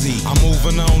Tefalizi. I'm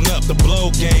moving on up, the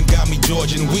blow game got me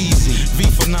George and Wheezy. V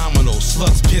phenomenal,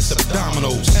 sluts piss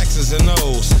abdominals. X's and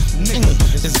O's, nigga,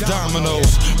 it's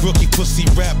dominoes. Rookie pussy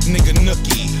rap, nigga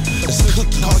nookie. It's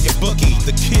cookie, call your bookie.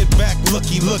 The kid back,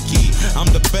 looky. I'm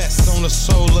the best on the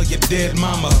soul of your dead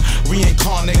mama.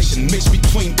 Reincarnation mixed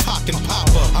between Pac and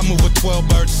Papa. I move a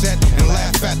 12-bird set and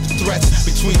laugh at the threats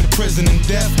between prison and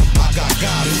death. I got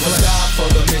God who will die for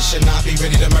the mission. I be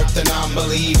ready to murk the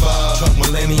non-believer. Truck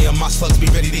millennium, my slugs be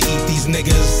ready to eat these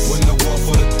niggas. Win the war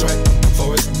for the threat,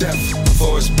 for its death,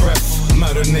 for its breath.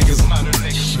 Murder niggas. I'm a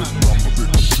big shit.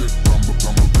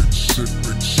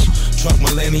 Truck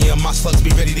millennium, my slugs be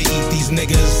ready to eat these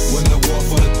niggas. Win the war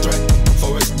for the threat,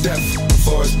 for its death,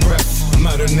 for its breath.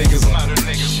 Murder niggas.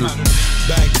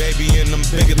 Bag baby and I'm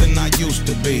bigger than I used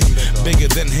to be. Bigger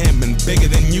than him and bigger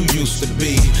than you used to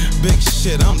be. Big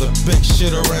shit, I'm the big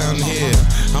shit around here.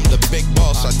 I'm the big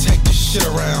boss, I take the shit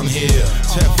around here.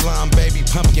 Teflon baby,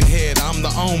 pumpkin head, I'm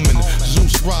the omen.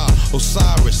 Zeus Ra,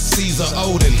 Osiris, Caesar,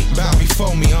 Odin. Bow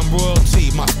before me, I'm royalty,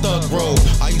 my thug robe.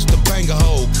 I used to bang a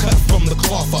hoe, cut from the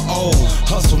cloth of old.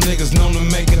 Hustle niggas known to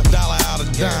make $1 out of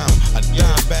dime. A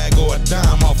dime bag or a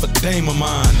dime off a dame of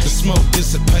mine. The smoke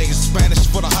dissipates, Spanish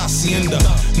for the hacienda.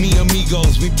 Me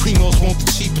amigos, we primos want the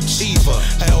cheaper.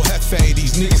 El Jefe,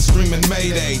 these niggas screaming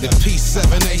Mayday. The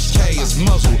P7HK is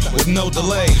muzzled with no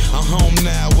delay. I'm home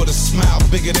now with a smile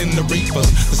bigger than the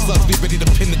Reapers. The slugs be ready to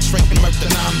penetrate and murk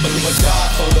the non-believer. God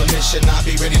for the mission, I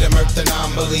be ready to murk the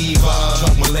non-believer.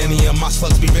 Truck millennium, my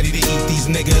slugs be ready to eat these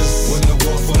niggas. Win the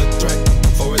war for the threat,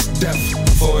 for its death,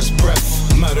 for its breath.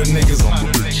 Murder niggas. I'm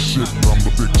the big shit, I'm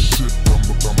the big shit, I'm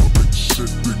the big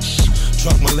shit, big shit.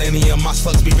 Truck millennium, my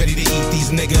slugs be ready to eat these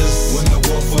niggas. Win the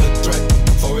war for the threat,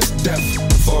 for its death,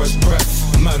 for its breath.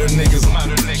 Murder niggas. When I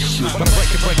break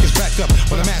his back up.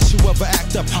 When I mash you up, I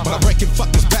act up. When I break it,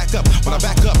 fuck his back up. When I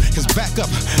back up, his back up.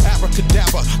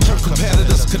 Abracadabra, turn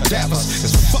competitors cadavers.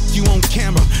 It's fuck you on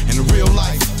camera in real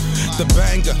life. The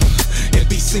banger, it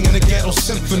be singing the Ghetto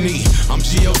Symphony. I'm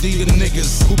G.O.D. the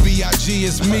niggas, who B.I.G.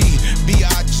 is me.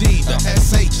 B.I.G. the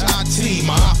S.H.I.T.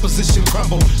 my opposition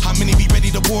crumble. How many be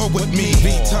ready to war with me?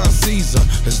 Vitani Caesar,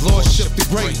 his lordship the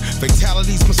great.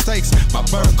 Fatalities, mistakes, my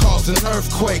birth caused an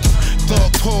earthquake. Thug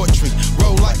poetry,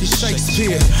 roll like a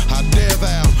Shakespeare. I dare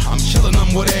thou, I'm killing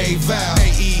them with a vow.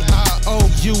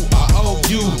 A-E-I-O-U, I owe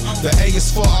you. The A is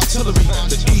for artillery,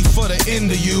 the E for the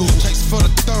end of you. Chase for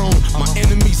the throne, my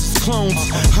enemies is clones.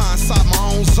 High inside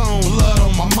my own zone, blood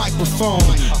on my microphone.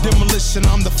 Demolition,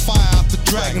 I'm the fire out the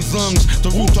dragon's lungs. The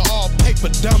root of all paper,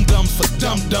 dum-dums for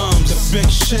dum-dums. The big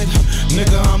shit,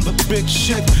 nigga, I'm the big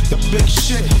shit. The big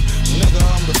shit, nigga,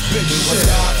 I'm the big shit.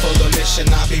 Die for the mission,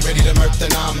 I be ready to murk the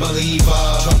non-believer.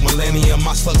 Truck millennium,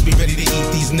 my slugs be ready to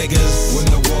eat these niggas. Win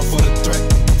the war for the threat,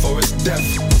 for its death,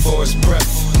 for its breath.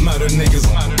 Murder niggas,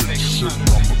 murder niggas. I'm the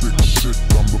big shit,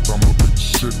 I'm the big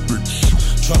shit, big shit.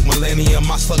 Truck millennium,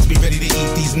 my slugs be ready to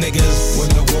eat these niggas. Win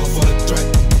the war for the threat,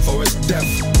 for its death,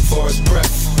 for its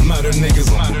breath. Murder niggas,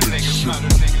 murder niggas, murder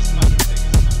niggas.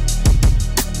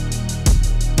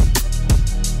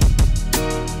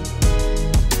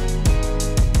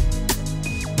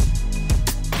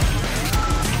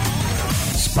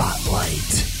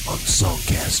 Spotlight on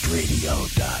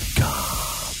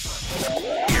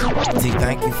songcastradio.com. T,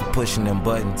 thank you for pushing them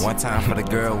buttons. One time for the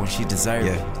girl when she deserved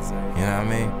it. You know what I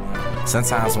mean?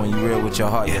 Sometimes when you real with your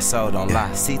heart, your soul don't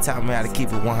lie. C taught me how to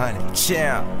keep it 100.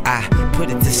 Chill. I put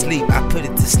it to sleep,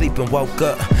 and woke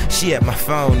up. She had my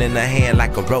phone in her hand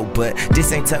like a rope, but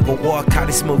this ain't tug of war. Caught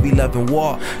this movie loving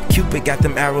war. Cupid got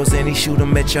them arrows and he shoot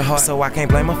them at your heart, so I can't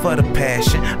blame her for the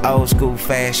passion. Old school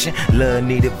fashion, love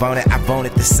needed, wanted, I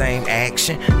wanted the same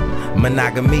action.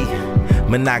 Monogamy,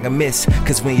 monogamous,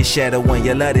 cause when you shadow when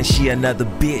you love, then she another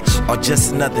bitch or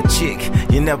just another chick.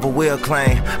 You never will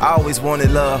claim. I always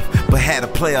wanted love, but had a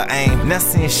player aim. Now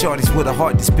seeing shorties with a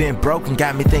heart that's been broken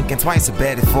got me thinking twice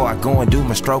about it before I go and do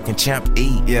my stroke and champ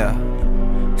eat. Yeah,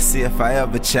 see if I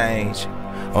ever change.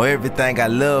 On everything I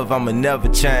love, I'ma never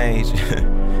change.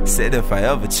 Said if I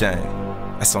ever change.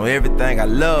 That's on everything I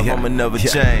love, I'ma never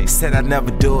change. Said I'd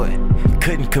never do it,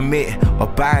 couldn't commit or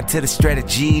buy into the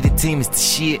strategy. The team is the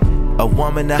shit. A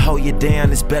woman to hold you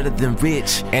down is better than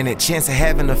rich, and the chance of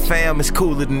having a fam is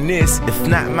cooler than this. If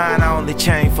not mine, I only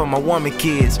change for my woman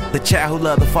kids. The child who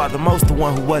loved the father most, the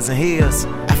one who wasn't his.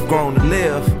 I've grown to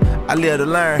live, I live to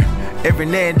learn. Every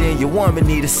now and then your woman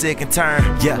need a second turn.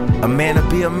 Yeah, a man to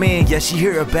be a man, yeah, she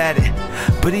hear about it.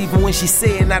 But even when she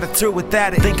said not a truth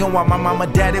without it. Thinking why my mama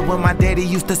did it when my daddy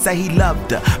used to say he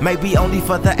loved her. Maybe only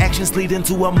for the actions leading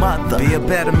to a mother. Be a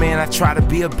better man, I try to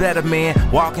be a better man.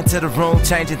 Walk into the room,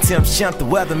 changing temps, Shemp the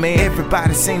weatherman.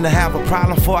 Everybody seemed to have a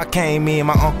problem before I came in.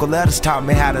 My uncle Letters taught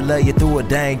me how to love you through a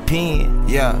dang pen.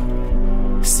 Yeah,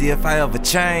 see if I ever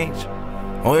change.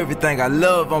 On everything I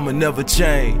love, I'ma never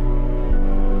change.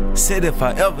 Said if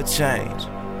I ever change.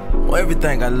 On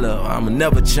everything I love, I'ma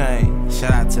never change.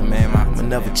 Shout out to man, I'ma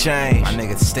never change. My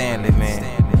nigga Stanley, man,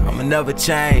 I'ma never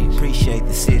change. Appreciate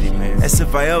the city, man. That's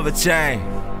if I ever change.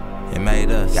 It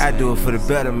made us. Gotta do it for the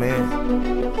better,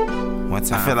 man. One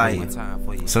time I feel like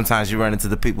sometimes you run into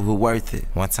the people who worth it.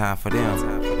 One time for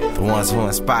them. The ones who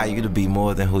inspire you to be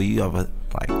more than who you ever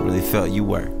really felt you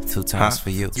were. Two times for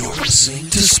you. You're listening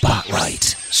to Spotlight,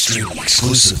 streaming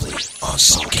exclusively on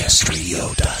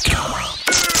songcastradio.com.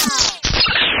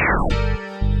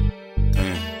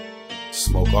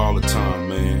 Smoke all the time,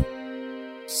 man.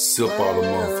 Sip all the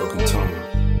motherfucking time.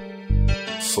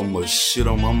 So much shit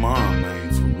on my mind,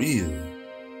 man, for real.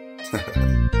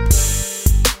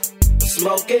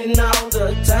 Smoking all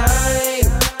the time.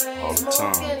 All the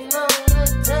time.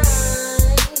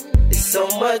 It's so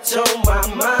much on my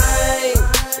mind.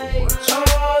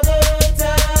 All the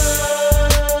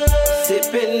time.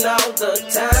 Sipping all the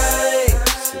time.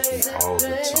 Sipping all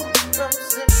the time.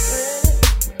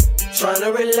 Trying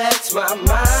to relax my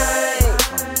mind.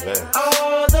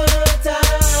 All the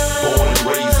time. Born and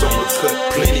raised on the cut,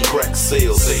 plenty crack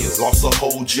sales. Lost a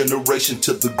whole generation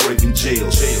to the grave in jail.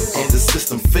 And the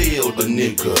system failed a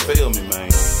nigga. Fail me,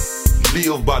 man.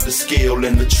 Live by the scale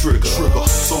and the trigger.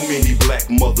 So many black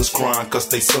mothers crying cause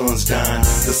they sons dying.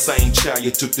 The same child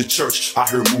you took to church, I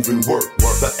heard moving work.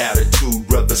 The attitude,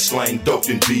 brother, slang dope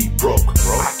and be broke.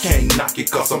 I can't knock it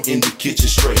cause I'm in the kitchen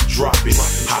straight dropping.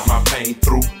 Hide my pain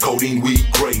through codeine, weed,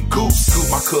 Grey Goose.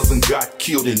 My cousin got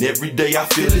killed and every day I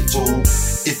feel it too.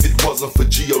 If it wasn't for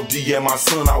G.O.D. and my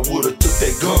son, I would've took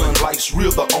that gun. Life's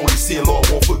real, the only sin Lord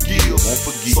won't forgive.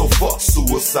 So fuck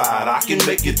suicide, I can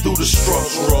make it through the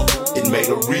struggle. It made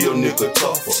a real nigga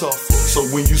tougher. So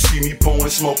when you see me pouring,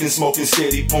 smoking,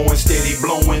 steady pouring, steady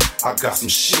blowing, I got some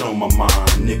shit on my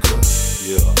mind, nigga.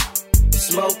 Yeah.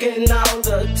 Smoking all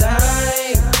the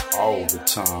time. All the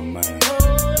time, man. All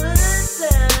the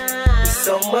time.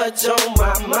 So much on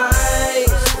my mind.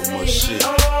 So Oh shit.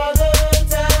 All the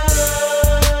time.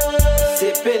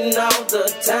 Sipping all the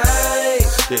time.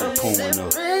 Steady pouring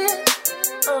up.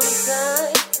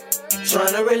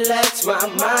 Trying to relax my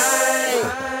mind.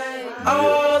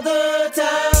 All the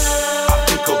time. I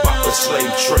think about the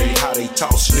slave trade, how they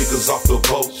toss niggas off the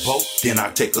boat. Then I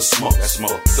take a smoke. That's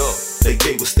smoked up. They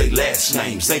gave us their last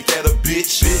names. Ain't that a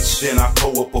bitch? Then I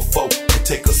pull up a fork and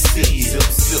take a sip.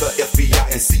 The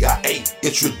FBI and CIA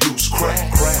introduce crack.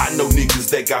 I know niggas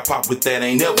that got popped with that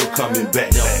ain't ever coming back.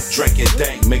 Drinking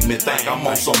dank make me think I'm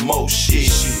on some more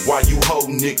shit. Why you hoe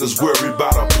niggas worry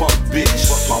about a punk bitch?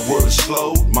 My word is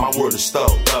slow, my word is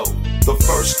stole. The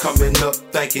first coming up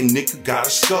thinking nigga got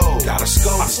a skull. I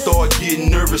start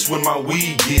getting nervous when my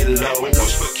weed get low. When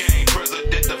Bush became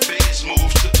president, the feds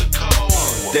moved to the cold.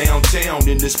 Downtown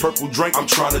in this purple drink, I'm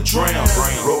trying to drown.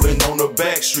 Rolling on the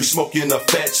back street, smoking a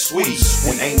fat sweet.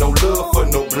 And ain't no love for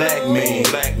no black man.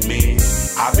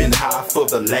 I've been high for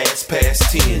the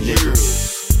past 10 years.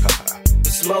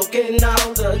 Smoking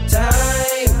all the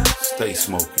time. Stay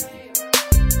smoking.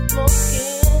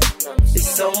 It's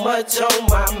so much on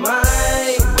my mind.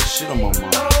 So much shit on my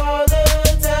mind. All the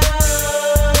time.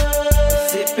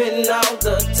 Sipping all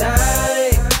the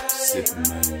time. Sipping,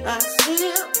 man. I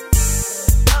sip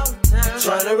all the time.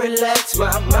 Trying to relax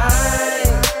my mind.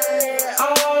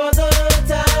 All the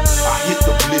time. I hit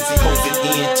the blizzy, hold it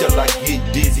in till I get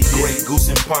dizzy. Grey goose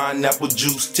and pineapple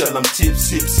juice till I'm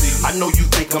tipsy. I know you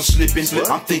think I'm slipping,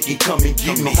 I'm thinking come and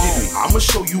get me. I'ma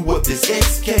show you what this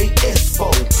XKS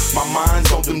for. My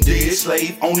mind's on them dead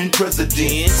slave owning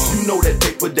presidents. You know that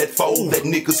paper that fold, that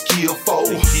niggas kill for.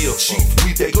 Chief,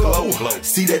 we they glow.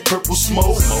 See that purple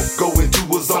smoke? Go into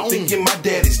a zone thinking my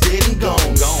daddy's dead and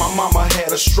gone. My mama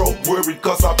had a stroke, worried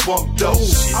cause I bumped dope.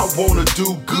 I wanna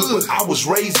do good, I was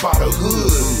raised by the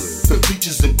hood. The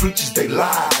teachers and preachers, they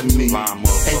lie to me.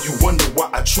 And you wonder why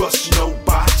I trust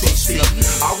nobody. See,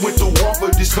 I went to war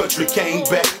for this country, came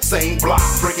back, same block,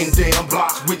 breaking down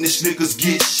blocks, witness niggas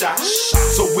get shot.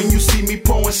 So when you see me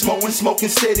pouring, smoking,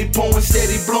 steady pouring,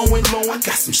 steady blowing, I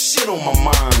got some shit on my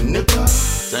mind, nigga.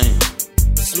 Damn.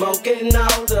 Smoking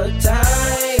all the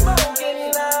time.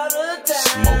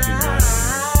 Smoking, man.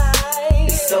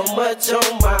 It's so much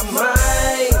on my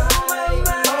mind.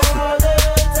 All the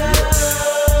time.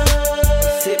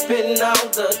 Sipping all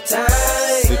the time.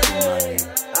 Sipping, man.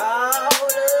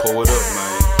 Pour it up,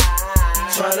 man.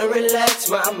 Trying to relax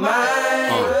my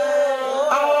mind.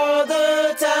 All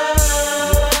the time.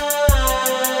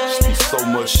 Just be so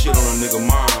much shit on a nigga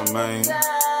mind, man.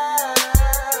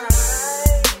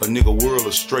 A nigga world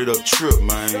a straight up trip,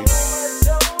 man.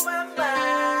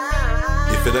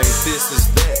 If it ain't this, it's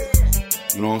that.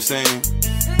 You know what I'm saying?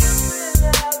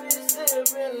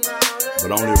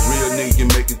 But only a real nigga can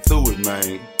make it through it,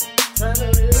 man.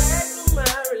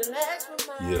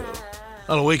 Yeah.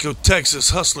 Out of Waco, Texas,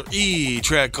 Hustler E,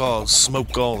 track called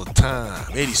Smoke All the Time.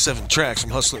 87 tracks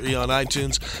from Hustler E on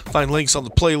iTunes. Find links on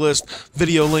the playlist,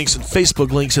 video links, and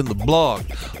Facebook links in the blog.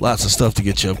 Lots of stuff to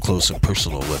get you up close and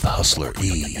personal with Hustler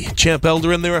E. Champ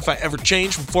Elder in there, If I Ever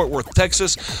Change, from Fort Worth,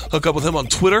 Texas. Hook up with him on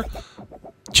Twitter.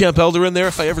 Champ Elder in there,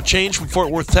 If I Ever Change, from Fort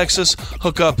Worth, Texas.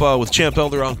 Hook up with Champ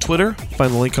Elder on Twitter.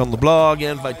 Find the link on the blog.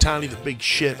 And Vitani, the big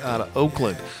shit out of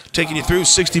Oakland. Taking you through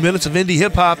 60 minutes of indie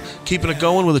hip-hop, keeping it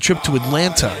going with a trip to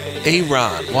Atlanta.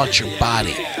 A-Ron, Watch Your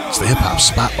Body. It's the Hip-Hop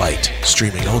Spotlight,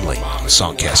 streaming only on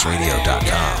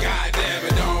songcastradio.com.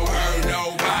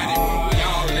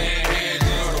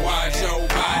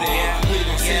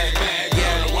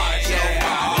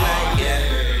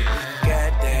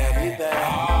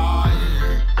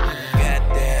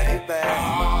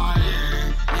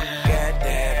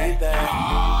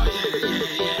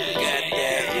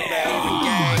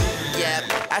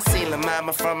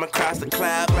 Mama from across the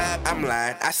club, I'm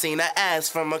lying. I seen her ass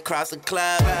from across the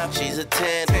club. She's a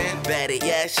 10, Betty,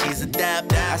 yeah, she's a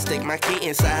dub. I stick my key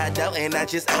inside her door and I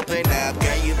just open up.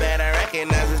 Girl, you better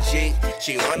recognize a G.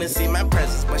 She wanna see my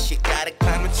presence, but she gotta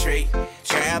climb a tree.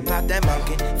 Try to pop that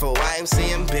monkey for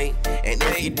YMCMB. And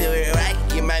if you do it right,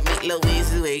 you might meet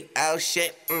Louise Lee. Oh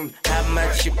shit, how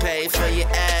much you pay for your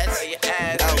ass?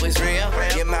 Oh, it's real?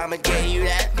 Your mama gave you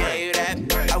that?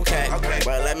 Okay,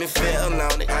 well let me feel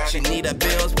on it. She need her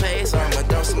bills paid, so I'ma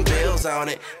throw some bills on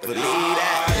it. Believe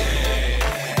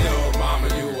that. Yo, mama,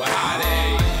 you a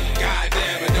hottie.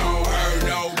 Goddamn it, don't hurt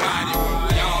nobody.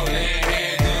 We all in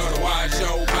hand, girl, to watch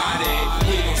your body.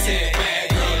 We gon' sit back,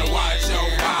 girl, to watch your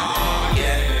body.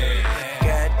 Yeah,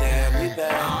 goddamn, we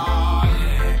back.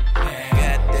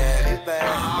 Goddamn, we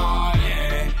back.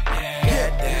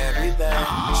 Goddamn, we back.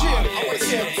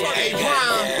 Hey,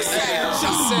 Brown, she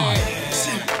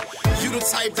said, you the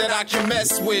type that I can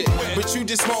mess with. But you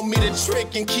just want me to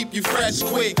trick and keep you fresh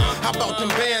quick. How about them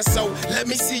bands? So let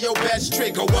me see your best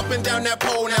trick. Go up and down that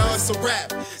pole, now it's a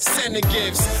rap. Send the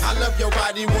gifts. I love your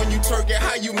body when you twerk it,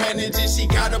 how you manage it. She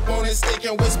got up on his stick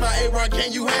and whisper, Aaron,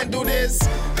 can you handle this?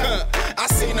 I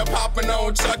seen her popping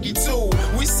on Chucky too.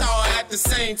 We saw her at the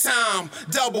same time,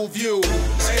 double view.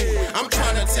 I'm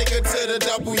trying to take her to the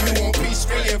W on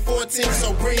P3 and 14,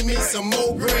 so bring me some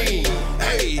more green.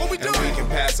 Hey, what we doing? And we can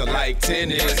pass her like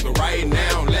tennis, but right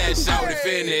now, let's shout it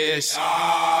finish.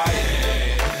 Ah,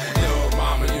 yeah. Yo,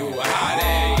 mama, you a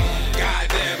hottie.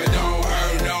 Goddamn it, don't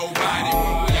hurt nobody.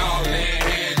 When we all in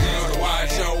here, girl, to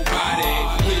watch your body.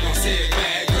 We gon' sit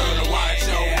back, girl, to watch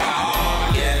your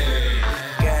body.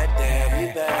 Yeah. Goddamn, you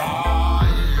bad.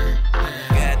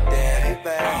 Goddamn, you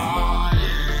bad.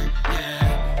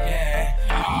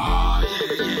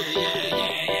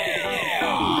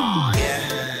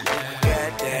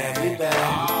 Goddamn, you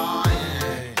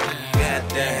bad.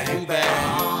 Goddamn, you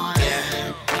bad.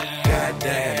 Yeah.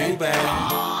 Goddamn, you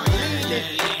bad.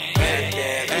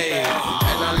 Hey, and I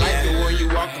like it when you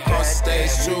walk across the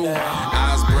stage too.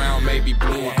 Eyes brown, maybe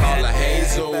blue, I call her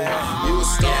Hazel. You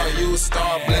a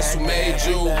star, bless who made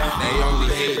you. They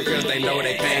only hate cause they know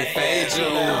they can't fade you.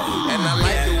 And I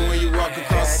like it when you walk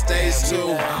across the stage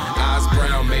too. Eyes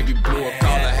brown, maybe blue, I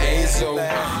call her Hazel.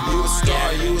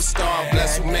 You a star,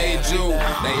 bless who made you.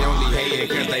 They only hate it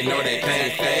cause they know they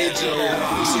can't fade you.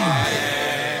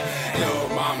 Yeah, yo,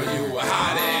 mama, you a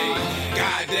hottie.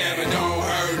 Goddamn it, don't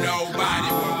hurt nobody.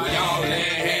 When we all in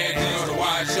here, girl, to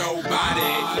watch your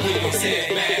body. We gon' sit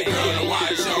back, girl, to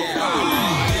watch your body.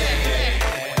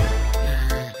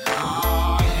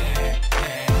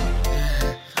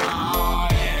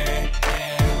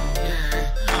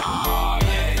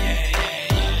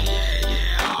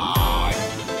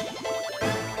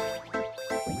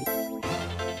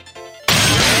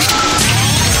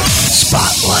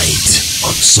 Spotlight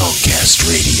on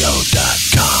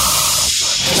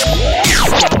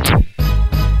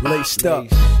songcastradio.com. Laced up,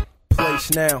 place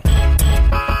now.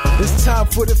 It's time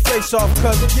for the face off,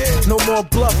 cousin. No more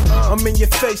bluff. I'm in your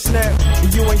face now. And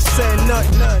you ain't saying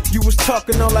nothing. You was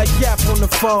talking all like yap on the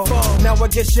phone. Now I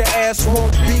guess your ass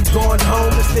won't be going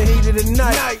home. It's the heat of the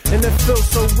night. And it feels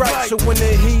so right. So when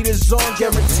the heat is on,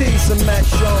 guarantees a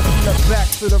match on. From the back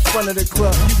to the front of the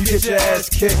club, you get your ass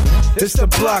kicked. It's the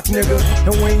block, nigga.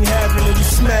 And we ain't having it. You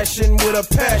smashing with a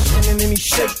passion in any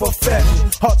shape or fashion.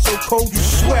 Heart so cold, you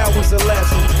swear I was the last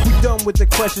one. We done with the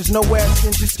questions, no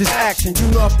asking, just action. You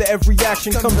know after every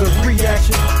action comes a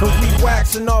reaction. And we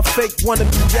waxing off fake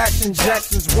wannabe action.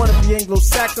 Jacksons wanna be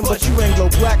Anglo-Saxon, but you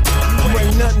Anglo-Black. You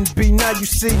ain't nothing, B. Now you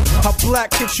see how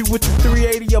black hits you with the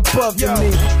 380 above your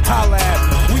knee. Holla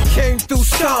at me. We came through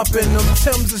stomping. Them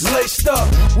Timbs is laced up.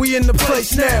 We in the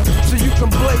place now, so you can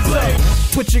blaze up.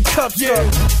 Put your cups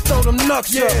up, throw them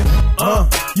knucks up.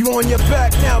 You on your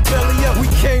back now, belly up. We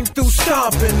came through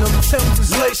stomping. Them Timbs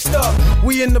is laced up.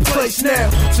 We in the place now,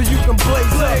 so you can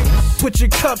blaze up. Put your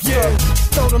cups up,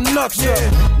 throw them knucks up.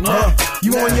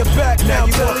 You on your back now,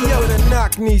 belly up with a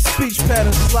knock knee, speech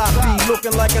pattern sloppy,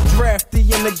 looking like a drafty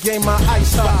in the game. I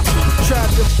ice hockey.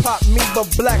 Tried to pop me, but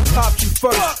black popped you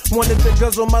first. Wanted to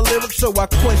guzzle my lyrics, so I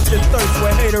quenched the thirst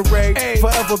with haterade.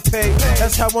 Forever paid.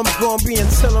 That's how I'm gonna be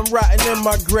until I'm rotting in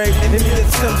my grave. Any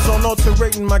attempts on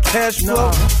alterating my cash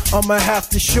flow, I'ma have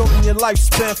to shorten your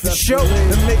lifespan for sure.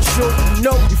 And make sure you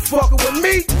know you fucking with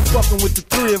me, you fucking with the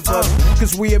three of us.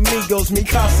 Cause we amigos, mi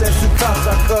casa su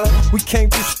casa, cuz we came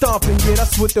through stomping, yeah,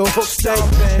 that's what the hook say.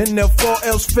 And if all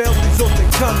else fails, resort to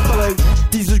gunplay.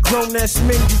 These are grown ass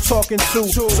men you talking to,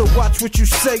 so watch what you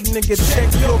say, nigga,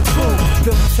 check your crew.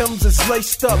 Them Timbs is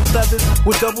laced up, leathers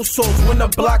with double soles. When the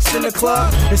block's in the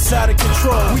club, it's out of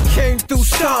control. We came through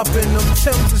stomping, them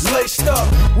Timbs is laced up.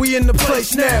 We in the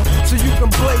place now, so you can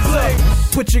blaze up.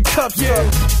 Put your cups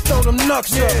up, throw them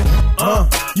knucks up.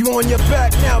 You on your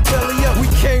back now, belly up. We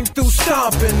came through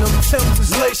stomping, them Timbs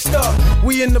is laced up.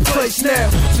 We in the place now,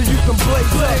 so you can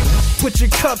blaze up. Put your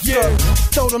cups up,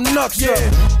 throw them knucks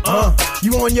up.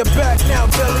 You on your back now,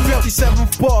 belly up.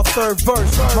 57th bar, third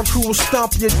verse. My crew will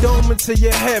stomp your dome until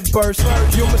your head bursts.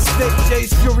 You'll mistake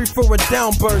Jay's fury for a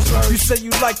downburst. You say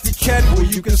you like the caddy, well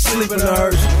you can sleep in a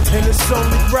hearse. And it's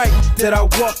only right that I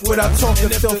walk without talking.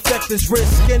 If the effect is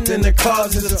risking, then the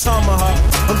cause is a tomahawk.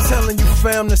 I'm telling you,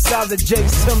 fam, the size of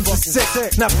Jay's Timbs is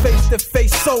sick. Not face to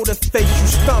face, soul to face. You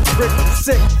stomp, prick,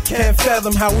 sick. Can't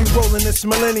fathom how we rollin' this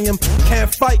millennium. Can't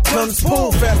fight, guns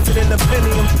pull faster than a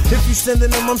pentium. If you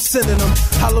sending them, I'm sending them.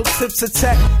 Hollow tips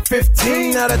attack,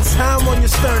 15 out of time on your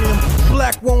sternum.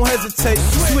 Black won't hesitate.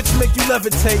 Switch make you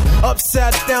levitate.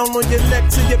 Upside down on your neck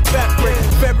till your back break.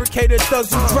 Fabricated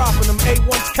thugs, you dropping them.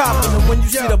 A1's copping them. When you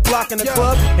see the block in the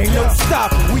club, ain't no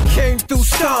stopping. We came through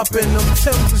stomping them.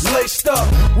 Timbs is laced up.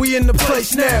 We in the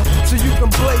place now, so you can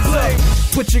blaze up.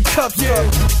 Put your cups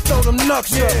up. Throw them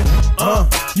knucks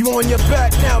up. You on your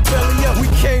back now, belly up. We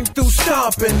came through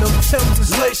stomping them. Timbs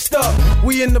is laced up.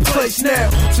 We in the place now,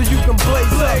 so you can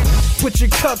blaze up. Put your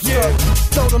cups up,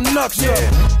 throw them knucks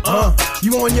up.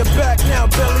 You on your back now,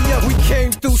 belly up. We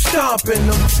came through stomping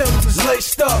them. Timbs is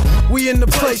laced up. We in the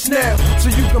place now, so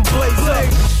you can blaze up.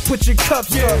 Put your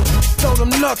cups up, throw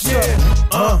them knucks up.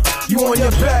 You on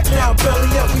your back now,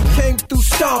 belly up. We came through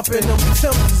stomping them.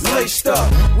 Timbs is laced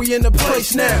up. We in the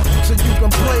place now, so you can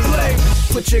blaze up.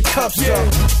 Put your cups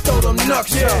up, throw them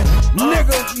knucks up.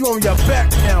 Nigga, you on your back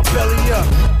now, belly up.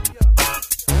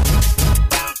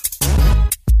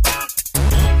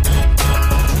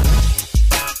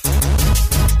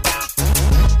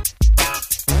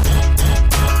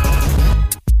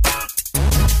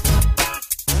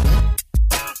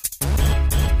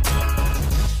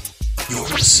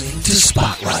 Listening to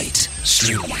Spotlight,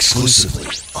 streaming exclusively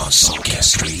on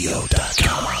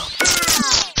songcastradio.com.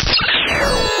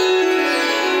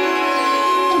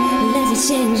 Let's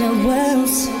change our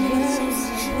worlds.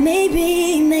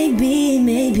 Maybe, maybe,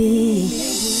 maybe.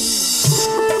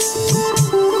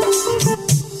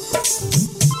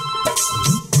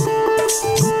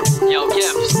 Yo,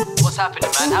 Gibbs, what's happening,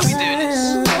 man? How we doing this?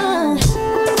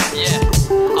 Yeah,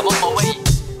 I'm on my way.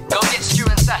 Go get Stu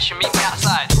and Sash and meet me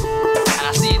outside. And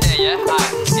I'll see you there, yeah?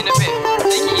 Alright, in a bit.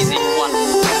 Take it easy. One.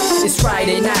 It's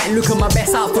Friday night, look at my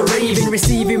best out for raving.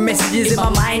 Receiving messages in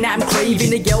my mind that I'm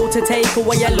craving. A girl to take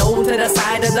away alone to the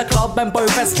side of the club, and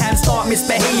both us can start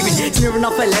misbehaving. It's near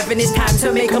enough 11, it's time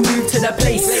to make a move to the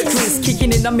place. Drinks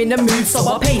kicking in, I'm in the mood, so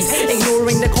I pace.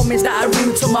 Ignoring the comments that are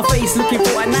rude to my face. Looking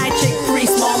for a night chick, free,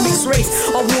 smart mixed race.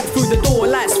 I walk through the door,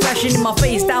 lights flashing in my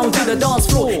face. Down to the dance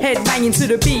floor, head banging to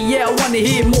the beat. Yeah, I wanna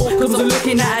hear more, cause I'm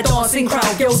looking at a dancing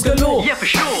crowd, girls galore. Yeah, for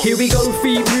sure. Here we go,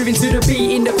 feet moving to the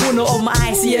beat. In the corner of my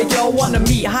eye, see a girl wanna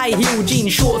meet. High heel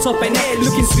jeans, short top and hair,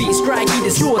 looking sweet. Strikey,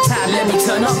 this your time, let me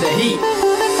turn up the heat.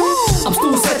 I'm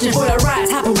still searching for the right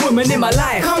type of woman in my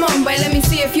life. Come on, babe, let me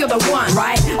see if you're the one.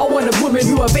 Right, I want a woman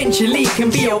who eventually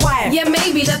can be a wife. Yeah,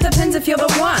 maybe, that depends if you're the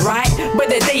one. Right, but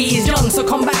the day is young, so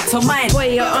come back to mine. Where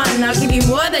you're on, I'll give you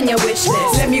more than your wish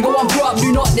list. Let me go and drop,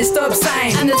 do not disturb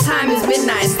sign. And the time is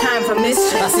midnight, it's time for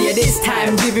mischief. I see her this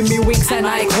time, giving me winks and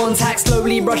eye contact.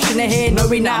 Slowly brushing her hair,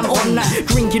 knowing I'm on that.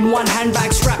 Drinking one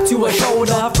handbag strapped to her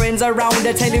shoulder. Her friends around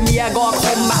her telling me I gotta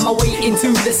combat my way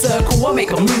into the circle. I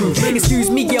make a move. Excuse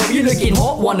me, girl, you looking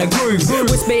hot, wanna groove.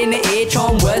 Whisper in the ear,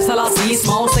 charm words till I see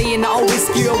smile, saying I'll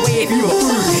whisk you away if you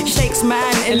approve. Shakes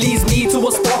man and leads me to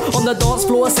a spot on the dance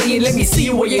floor, saying let me see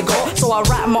what you got. So I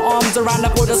wrap my arms around her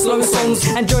for the slow songs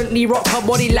and gently rock her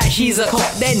body like she's a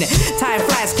cop. Then time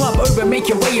flies, club over, make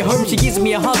your way home. She gives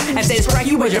me a hug and says,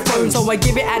 Strikey, where's your phone? So I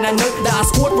give it and I note that I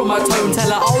scored from her tone. Tell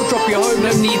her I'll drop you home,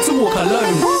 no need to walk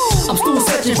alone. I'm still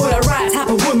searching for the right type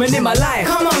of woman in my life.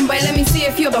 Come on, babe, let me see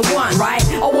if you're the one. Right,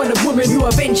 I want a woman who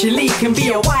eventually can be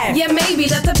a wife. Yeah, maybe,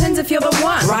 that depends if you're the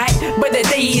one. Right, but the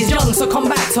day is young, so come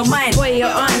back to mine. Where you're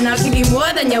on, I'll give you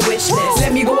more than your wish list.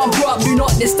 Let me go and drop, do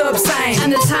not disturb sign.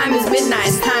 And the time is midnight,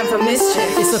 it's time for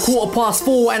mischief. It's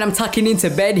 4:15 and I'm tucking into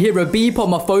bed. Hear a beep on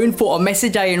my phone for a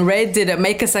message I ain't read. Didn't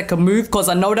make a second move cause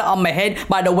I know that I'm ahead.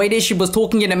 By the way that she was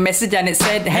talking in a message and it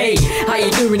said, hey, how you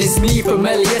doing? It's me from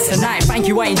earlier tonight. Thank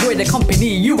you, I enjoyed the company,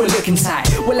 you were looking tight.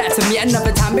 We'll like to meet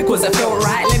another time because it felt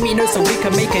right. Let me know so we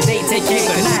can make a date, take care,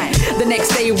 good night. The next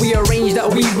day we arranged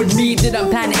that we would meet. Didn't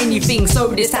plan anything,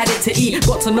 so decided to eat.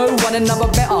 Got to know one another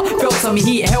better, felt some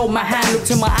heat. Held my hand,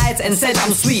 looked in my eyes and said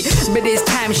I'm sweet. But this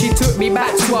time she took me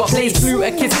back to our place. Blew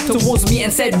a kiss towards me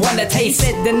and said wanna taste.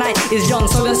 Said the night is young,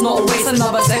 so let's not waste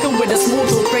another second with a small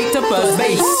talk straight to first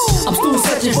base. I'm still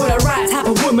searching for the right type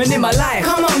of woman in my life.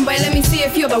 Come on, babe, let me see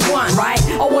if you're the one. Right,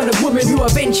 I want a woman who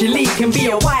eventually can be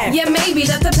a wife. Yeah, maybe,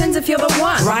 that depends if you're the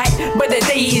one. Right, but the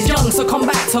day is young, so come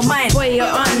back to mine. Where you're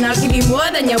on, I'll give you more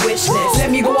than your wish list.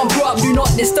 Let me go and drop, do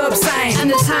not disturb sign. And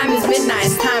the time is midnight,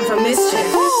 it's time for mischief.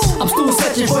 I'm still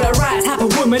searching for the right type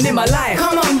of woman in my life.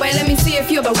 Come on, babe, let me see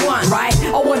if you're the one. Right,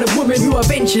 I want a woman who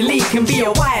eventually can be a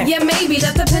wife. Yeah, maybe,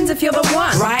 that depends if you're the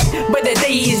one. Right, but the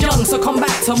day is young, so come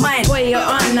back to mine. Where you're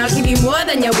on, I'll give you more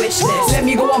than your wish list. Let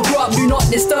me go and drop, do not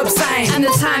disturb sign. And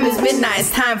the time is midnight, it's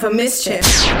time for mischief.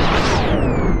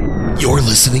 You're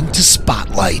listening to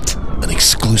Spotlight, an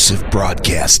exclusive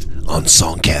broadcast on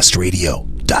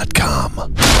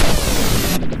songcastradio.com.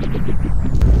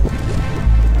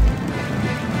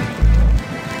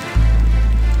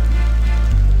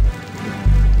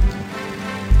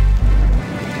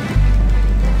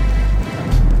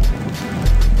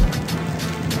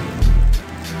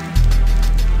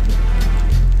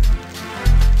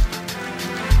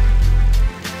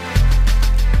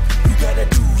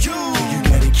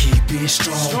 being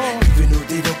strong. Even though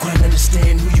they don't quite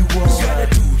understand who you are. You gotta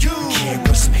do you. Can't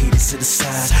brush some haters to the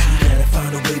side. You gotta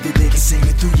find a way that they can see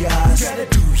it through your eyes. You gotta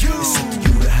do you. It's up to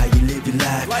you to how you live your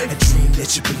life. A dream that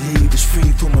you believe is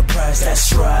free from a price.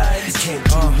 That's right. You can't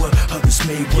do what others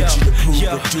may want you to prove,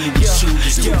 but do what you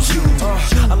just do you.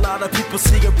 A lot of people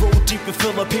see a road deep in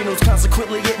Filipinos.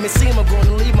 Consequently, it may seem I'm going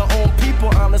to leave my own people.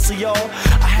 Honestly, y'all,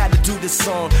 I had to do this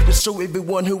song to show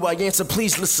everyone who I am. So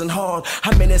please listen hard.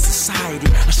 I'm in a society,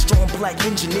 a strong black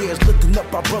engineers lifting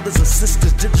up our brothers and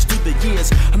sisters just through the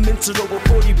years. I mentored over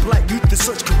 40 black youth in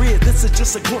such career. This is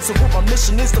just a glimpse of what my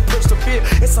mission is to persevere.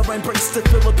 It's how I embrace the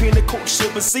Filipino culture.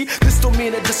 But see, this don't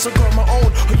mean I disregard my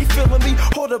own. Are you feeling me?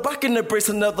 Hold up, I can embrace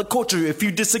another culture. If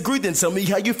you disagree, then tell me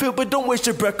how you feel. But don't waste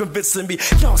your breath convincing me.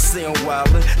 Y'all say I'm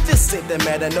wildin', this ain't that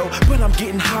mad, I know. But I'm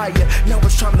getting higher. Now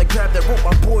it's time to grab that rope.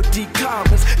 My boy D.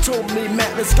 Collins told me,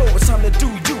 Matt, let's go. It's time to do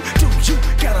you.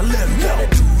 Gotta let them know.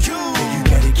 Do you. And you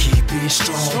gotta keep being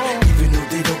strong. Even though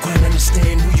they don't quite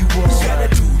understand who you are. You gotta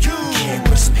do you. Can't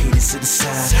brush some haters to the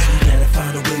side. You gotta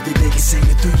find a way that they can see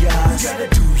it through your eyes. You gotta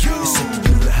do you. It's up to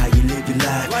you to how you live your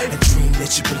life. A dream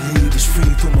that you believe is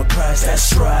free from a price.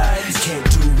 That's right. You can't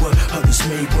do what others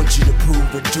may want you to prove,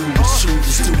 but do what you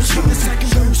just do you. The second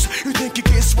verse, you think it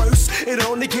gets worse. It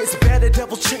only gets better.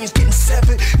 Devil's chains getting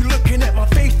severed. You're looking at my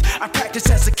faith. I practice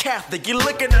as a Catholic. You're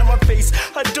looking at my face.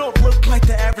 I don't look like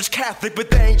the average Catholic, but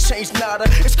they ain't changed nada.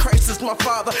 It's Christ is my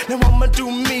father. Now I'ma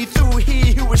do me through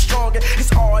he who is stronger. It's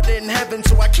hard in heaven,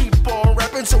 so I keep on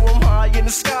rapping. So I'm high in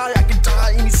the sky. I can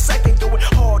die any second. Going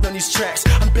hard on these tracks.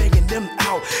 I'm begging them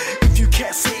out. If you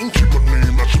can't see and keep my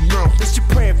name out your mouth, then you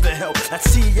praying for help. I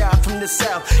see y'all from the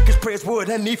south. Cause prayers what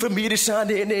I need for me to shine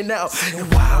in and out. And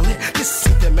wildin', this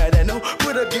ain't the matter, no.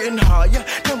 But I'm getting higher.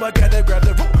 Now I gotta grab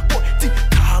the rope. Boy, D.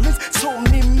 Collins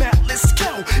told me, Matt, let's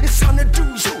go. It's time to do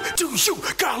you.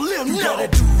 Gotta let them know. You gotta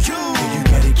do you. And you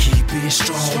gotta keep being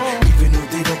strong. Even though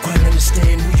they don't quite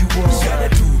understand who you are. You gotta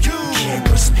do you. Can't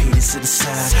brush some haters to the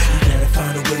side. You gotta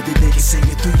find a way that they can see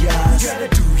it through your eyes. You gotta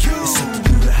do you. It's up to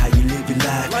you to how you live your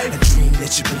life. A dream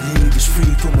that you believe is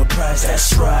free from a price.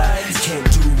 That's right. You can't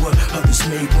do what others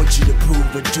may want you to prove,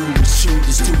 but do what you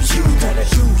just do you. You gotta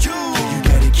do you. And you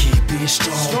gotta keep being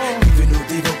strong. Even though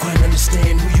they don't quite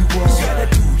understand who you are. You gotta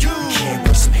do you. Can't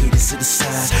brush some haters to the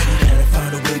side. You gotta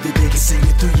find a way that they can see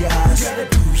it through your eyes. You gotta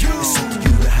do you. It's up to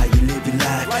you to how you live your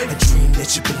life. A dream that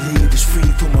you believe is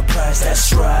free from a price.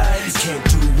 That's right. You can't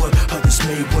do what others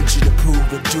may want you to prove,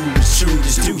 but do what you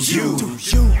just do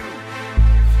you.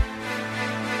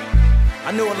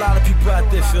 I know a lot of people out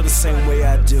there feel the same way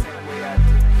I do.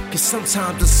 Cause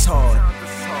sometimes it's hard.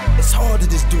 It's hard to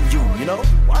just do you know?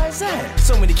 Why is that?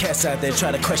 So many cats out there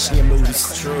try to question your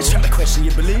motives. True. They try to question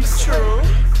your beliefs. True.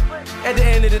 At the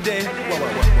end of the day,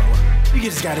 what? You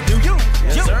just gotta do you.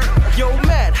 Yes, sir. Yo,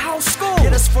 Matt, how's school? Yeah,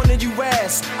 that's funny you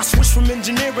ask. I switched from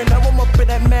engineering, now I'm up in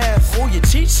that math. Oh, you're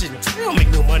teaching? You don't make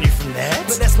no money from that.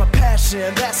 But that's my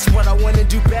passion, that's what I wanna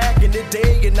do back in the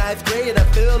day. In 9th grade, I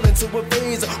fell into a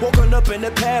phase. Walking up in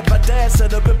the path my dad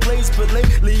set up in place. But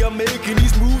lately, I'm making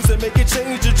these moves that make a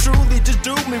change. And truly just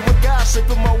do me with God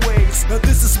shaping my ways. Now,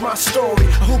 this is my story.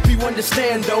 I hope you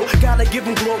understand, though. Gotta give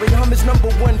him glory. I'm his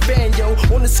 #1 fan, yo.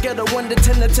 On a scale of 1 to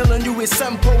 10, I'm telling you it's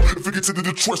simple. If you get to the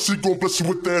Detroit, she gon' bless you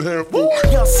with that handful.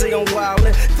 Y'all say I'm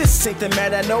wildin', this ain't the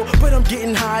man I know, but I'm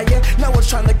getting higher. Now I'm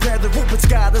trying to grab the rope, but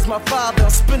God is my father.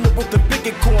 I'm spinning with the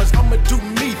bigger coins. I'ma do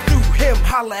me through him.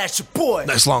 Holla at your boy.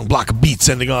 Nice long block of beats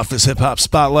ending off this hip-hop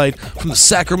spotlight. From the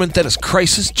Sacrament, that is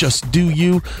Crisis, Just Do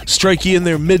You. Strikey in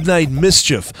their Midnight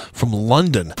Mischief from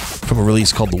London, from a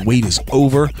release called The Wait Is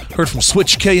Over. Heard from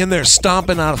Swytch-K in there,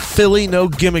 stomping out of Philly. No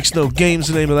Gimmicks, No Games,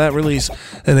 the name of that release.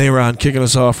 And A-Ron kicking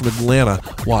us off from Atlanta,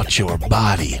 Watch Your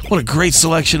Body. What a great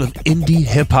selection of indie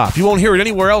hip-hop. You won't hear it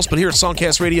anywhere else but here at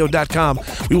songcastradio.com.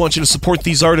 We want you to support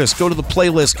these artists. Go to the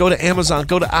playlist, go to Amazon,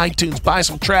 go to iTunes, buy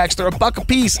some tracks. They're $1 a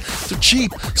piece. They're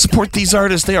cheap. Support these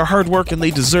artists. They are hard work and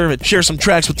they deserve it. Share some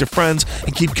tracks with your friends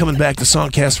and keep coming back to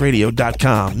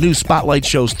songcastradio.com. New spotlight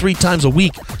shows 3 times a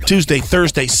week, Tuesday,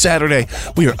 Thursday, Saturday.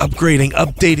 We are upgrading,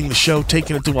 updating the show,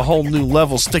 taking it to a whole new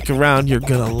level. Stick around. You're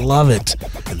going to love it.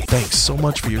 And thanks so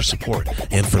much for your support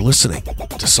and for listening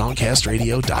to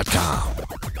songcastradio.com.